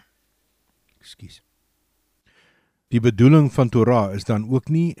 Ekskuus. Die bedoeling van Torah is dan ook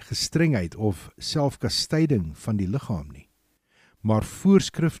nie gestrengheid of selfkastyding van die liggaam nie, maar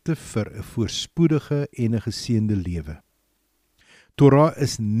voorskrifte vir 'n voorspoedige en 'n geseënde lewe. Torah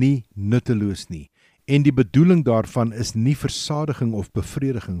is nie nutteloos nie, en die bedoeling daarvan is nie versadiging of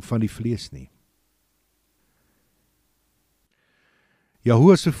bevrediging van die vlees nie.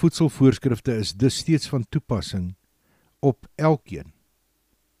 Jahoua se voedselvoorskrifte is dus steeds van toepassing op elkeen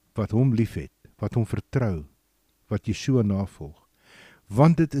wat hom liefhet, wat hom vertrou, wat Yeshua navolg,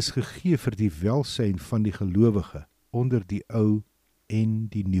 want dit is gegee vir die welsyn van die gelowige onder die ou en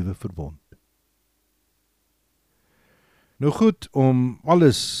die nuwe verbond. Nou goed, om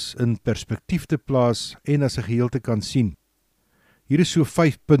alles in perspektief te plaas en as 'n geheel te kan sien. Hier is so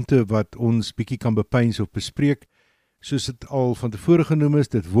 5 punte wat ons bietjie kan bepeins of bespreek. Soos dit al van tevore genoem is,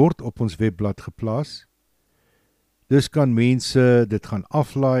 dit word op ons webblad geplaas. Dus kan mense dit gaan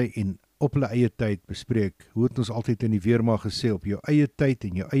aflaai en op hulle eie tyd bespreek. Hoe het ons altyd in die weermag gesê, op jou eie tyd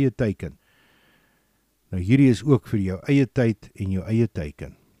en jou eie teiken. Nou hierdie is ook vir jou eie tyd en jou eie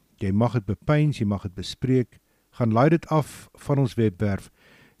teiken. Jy mag dit bepeins, jy mag dit bespreek. Gaan laai dit af van ons webwerf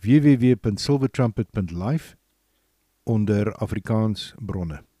www.silvertrumpet.live onder Afrikaans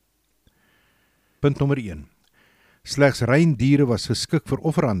bronne. Punt nommer 1. Slegs rein diere was geskik vir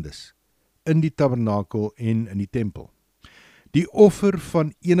offerandes in die tabernakel en in die tempel. Die offer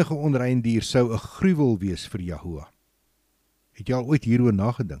van enige onrein dier sou 'n gruwel wees vir Jahoua. Het jy al ooit hieroor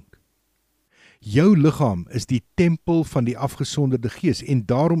nagedink? Jou liggaam is die tempel van die afgesonderde gees en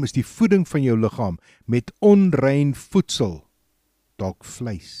daarom is die voeding van jou liggaam met onrein voedsel, dalk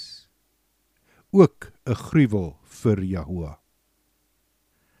vleis, ook 'n gruwel vir Jahoua.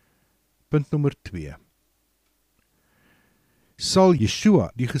 Punt nommer 2. Sal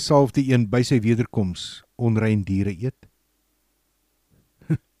Yeshua, die gesalfde een, by sy wederkoms onrein diere eet?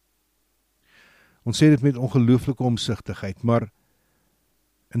 Ons sê dit met ongelooflike omsigtigheid, maar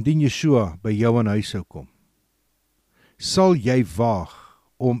indien Yeshua by jou aan huis sou kom, sal jy waag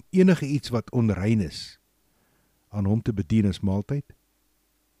om enige iets wat onrein is aan hom te bedien as maaltyd?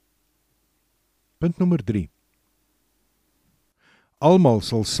 Punt nommer 3. Almal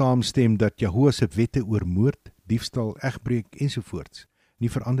sal saamstem dat Jahoua se wette oor moord, diefstal, egbreek ensovoorts nie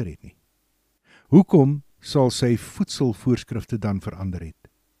verander het nie. Hoekom sal sy voedselvoorskrifte dan verander het?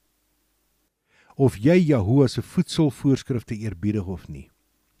 Of jy Jahoua se voedselvoorskrifte eerbiedig of nie,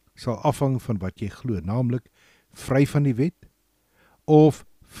 sal afhang van wat jy glo, naamlik vry van die wet of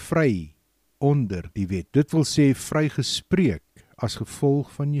vry onder die wet. Dit wil sê vrygespreek as gevolg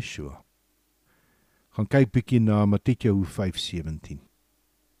van Yeshua. Gaan kyk bietjie na Matteus 5:17.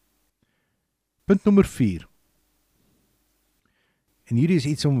 Punt nommer 4. En hierdie is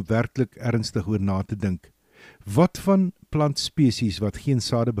iets om werklik ernstig oor na te dink. Wat van plantspesies wat geen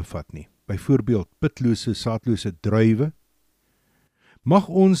sade bevat nie? Byvoorbeeld pitlose, saadlose druiwe. Mag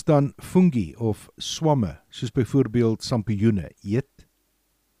ons dan fungi of swamme, soos byvoorbeeld sampioene, eet?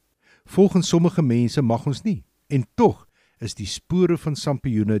 Volgens sommige mense mag ons nie, en tog is die spore van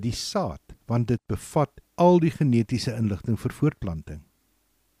sampioene die saad, want dit bevat al die genetiese inligting vir voortplanting.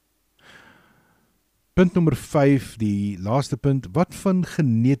 Punt nommer 5, die laaste punt, wat van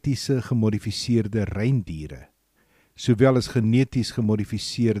genetiese gemodifiseerde reindiere, sowel as geneties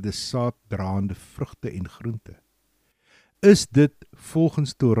gemodifiseerde saaddraande vrugte en groente? Is dit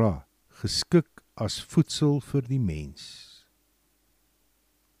volgens Torah geskik as voedsel vir die mens?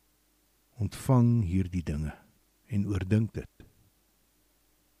 Ontvang hierdie dinge en oordink dit.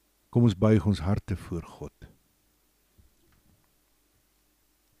 Kom ons buig ons harte voor God.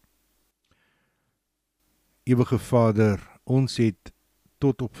 Ewige Vader, ons het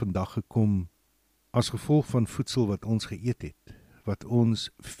tot op vandag gekom as gevolg van voedsel wat ons geëet het, wat ons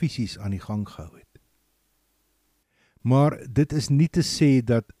fisies aan die gang gehou het. Maar dit is nie te sê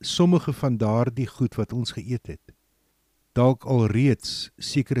dat sommige van daardie goed wat ons geëet het, dalk alreeds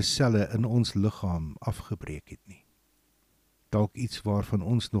sekere selle in ons liggaam afgebreek het nie. Dalk iets waarvan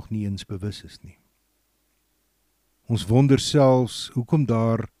ons nog nie eens bewus is nie. Ons wonder selfs hoekom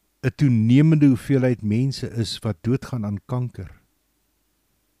daar 'n toenemende hoeveelheid mense is wat doodgaan aan kanker.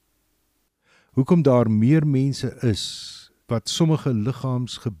 Hoekom daar meer mense is wat sommige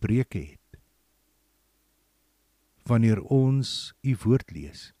liggaamsgebreke het. Wanneer ons u woord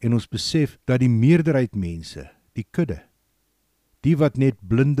lees en ons besef dat die meerderheid mense, die kudde, die wat net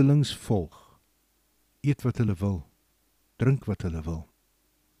blindelings volg, eet wat hulle wil, drink wat hulle wil,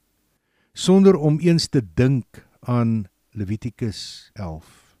 sonder om eens te dink aan Levitikus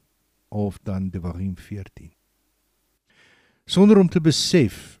 11 of dan Devarim 14. Sonder om te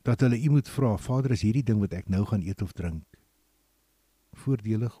besef dat hulle u moet vra, Vader, is hierdie ding wat ek nou gaan eet of drink,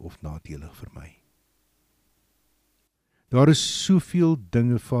 voordelig of nadelig vir my? Daar is soveel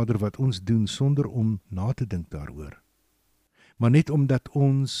dinge, Vader, wat ons doen sonder om na te dink daaroor. Maar net omdat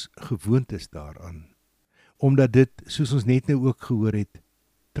ons gewoond is daaraan, omdat dit, soos ons net nou ook gehoor het,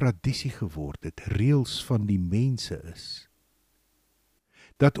 tradisie geword het, reëls van die mense is,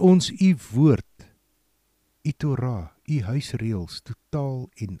 dat ons u woord, u Torah, u huisreëls totaal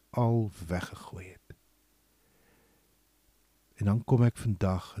en al weggegooi het. En dan kom ek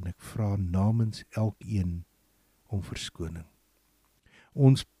vandag en ek vra namens elkeen om verskoning.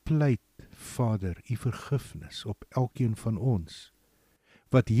 Ons pleit, Vader, u vergifnis op elkeen van ons,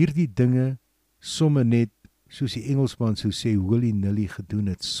 wat hierdie dinge somme net, soos die Engelsman sou sê, willy-nilly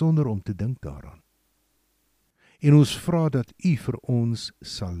gedoen het, sonder om te dink daaraan. En ons vra dat u vir ons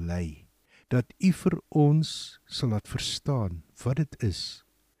sal lei, dat u vir ons sal laat verstaan wat dit is,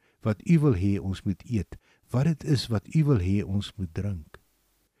 wat u wil hê ons moet eet, wat dit is wat u wil hê ons moet drink,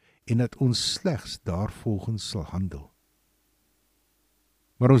 en dat ons slegs daarvolgens sal handel.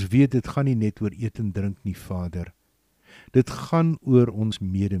 Maar ons weet, dit gaan nie net oor eet en drink nie, Vader. Dit gaan oor ons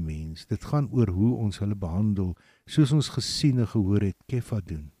medemens, dit gaan oor hoe ons hulle behandel, soos ons gesien en gehoor het, Kefa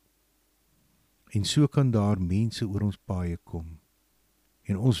doen. En so kan daar mense oor ons paaie kom,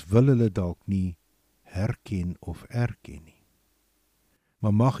 en ons wil hulle dalk nie herken of erken nie.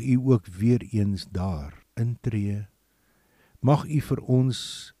 Maar mag u ook weer eens daar intree, mag u vir ons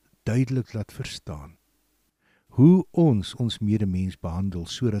duidelik laat verstaan, hoe ons medemens behandel,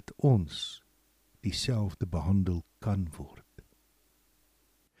 sodat ons dieselfde behandel kan word.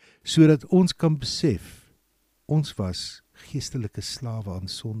 Sodat ons kan besef, ons was geestelike slawe aan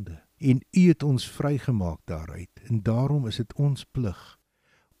sonde, en u het ons vrygemaak daaruit, en daarom is dit ons plig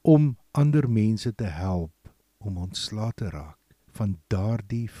om ander mense te help om ontslae te raak van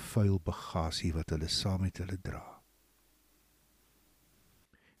daardie vuil bagasie wat hulle saam met hulle dra.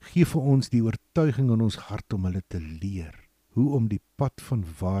 Geef vir ons die oortuiging in ons hart om hulle te leer, hoe om die pad van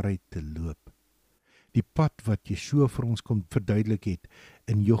waarheid te loop. Die pad wat Yeshua vir ons kom verduidelik het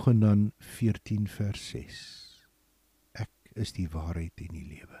in Johannes 14 vers 6. Ek is die waarheid en die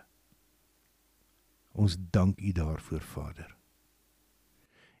lewe. Ons dank u daarvoor, Vader.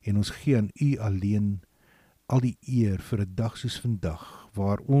 En ons gee aan u alleen al die eer vir 'n dag soos vandag,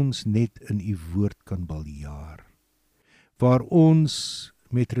 waar ons net in u woord kan baljaar, waar ons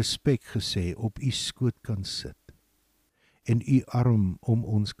met respek gesê op u skoot kan sit, en u arm om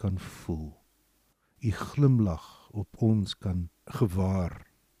ons kan voel, u glimlag op ons kan gewaar,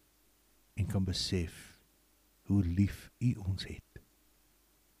 en kan besef hoe lief u ons het.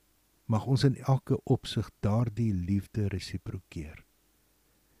 Mag ons in elke opsig daardie liefde resiprokeer,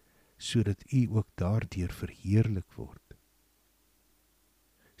 sodat u ook daardeur verheerlik word.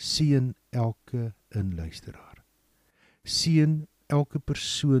 Seën elke inluisteraar. Seën elke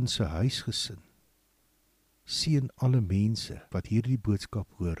persoon se huisgesin. Seën alle mense wat hierdie boodskap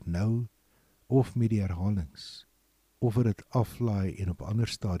hoor, nou of met die herhalings, of dit aflaai en op ander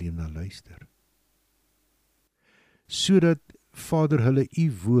stadium na luister. Sodat, Vader, hulle u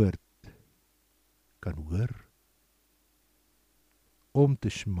woord kan hoor, om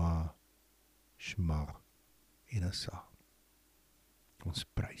te shma en asa. Ons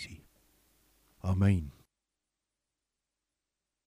prys u. Amen.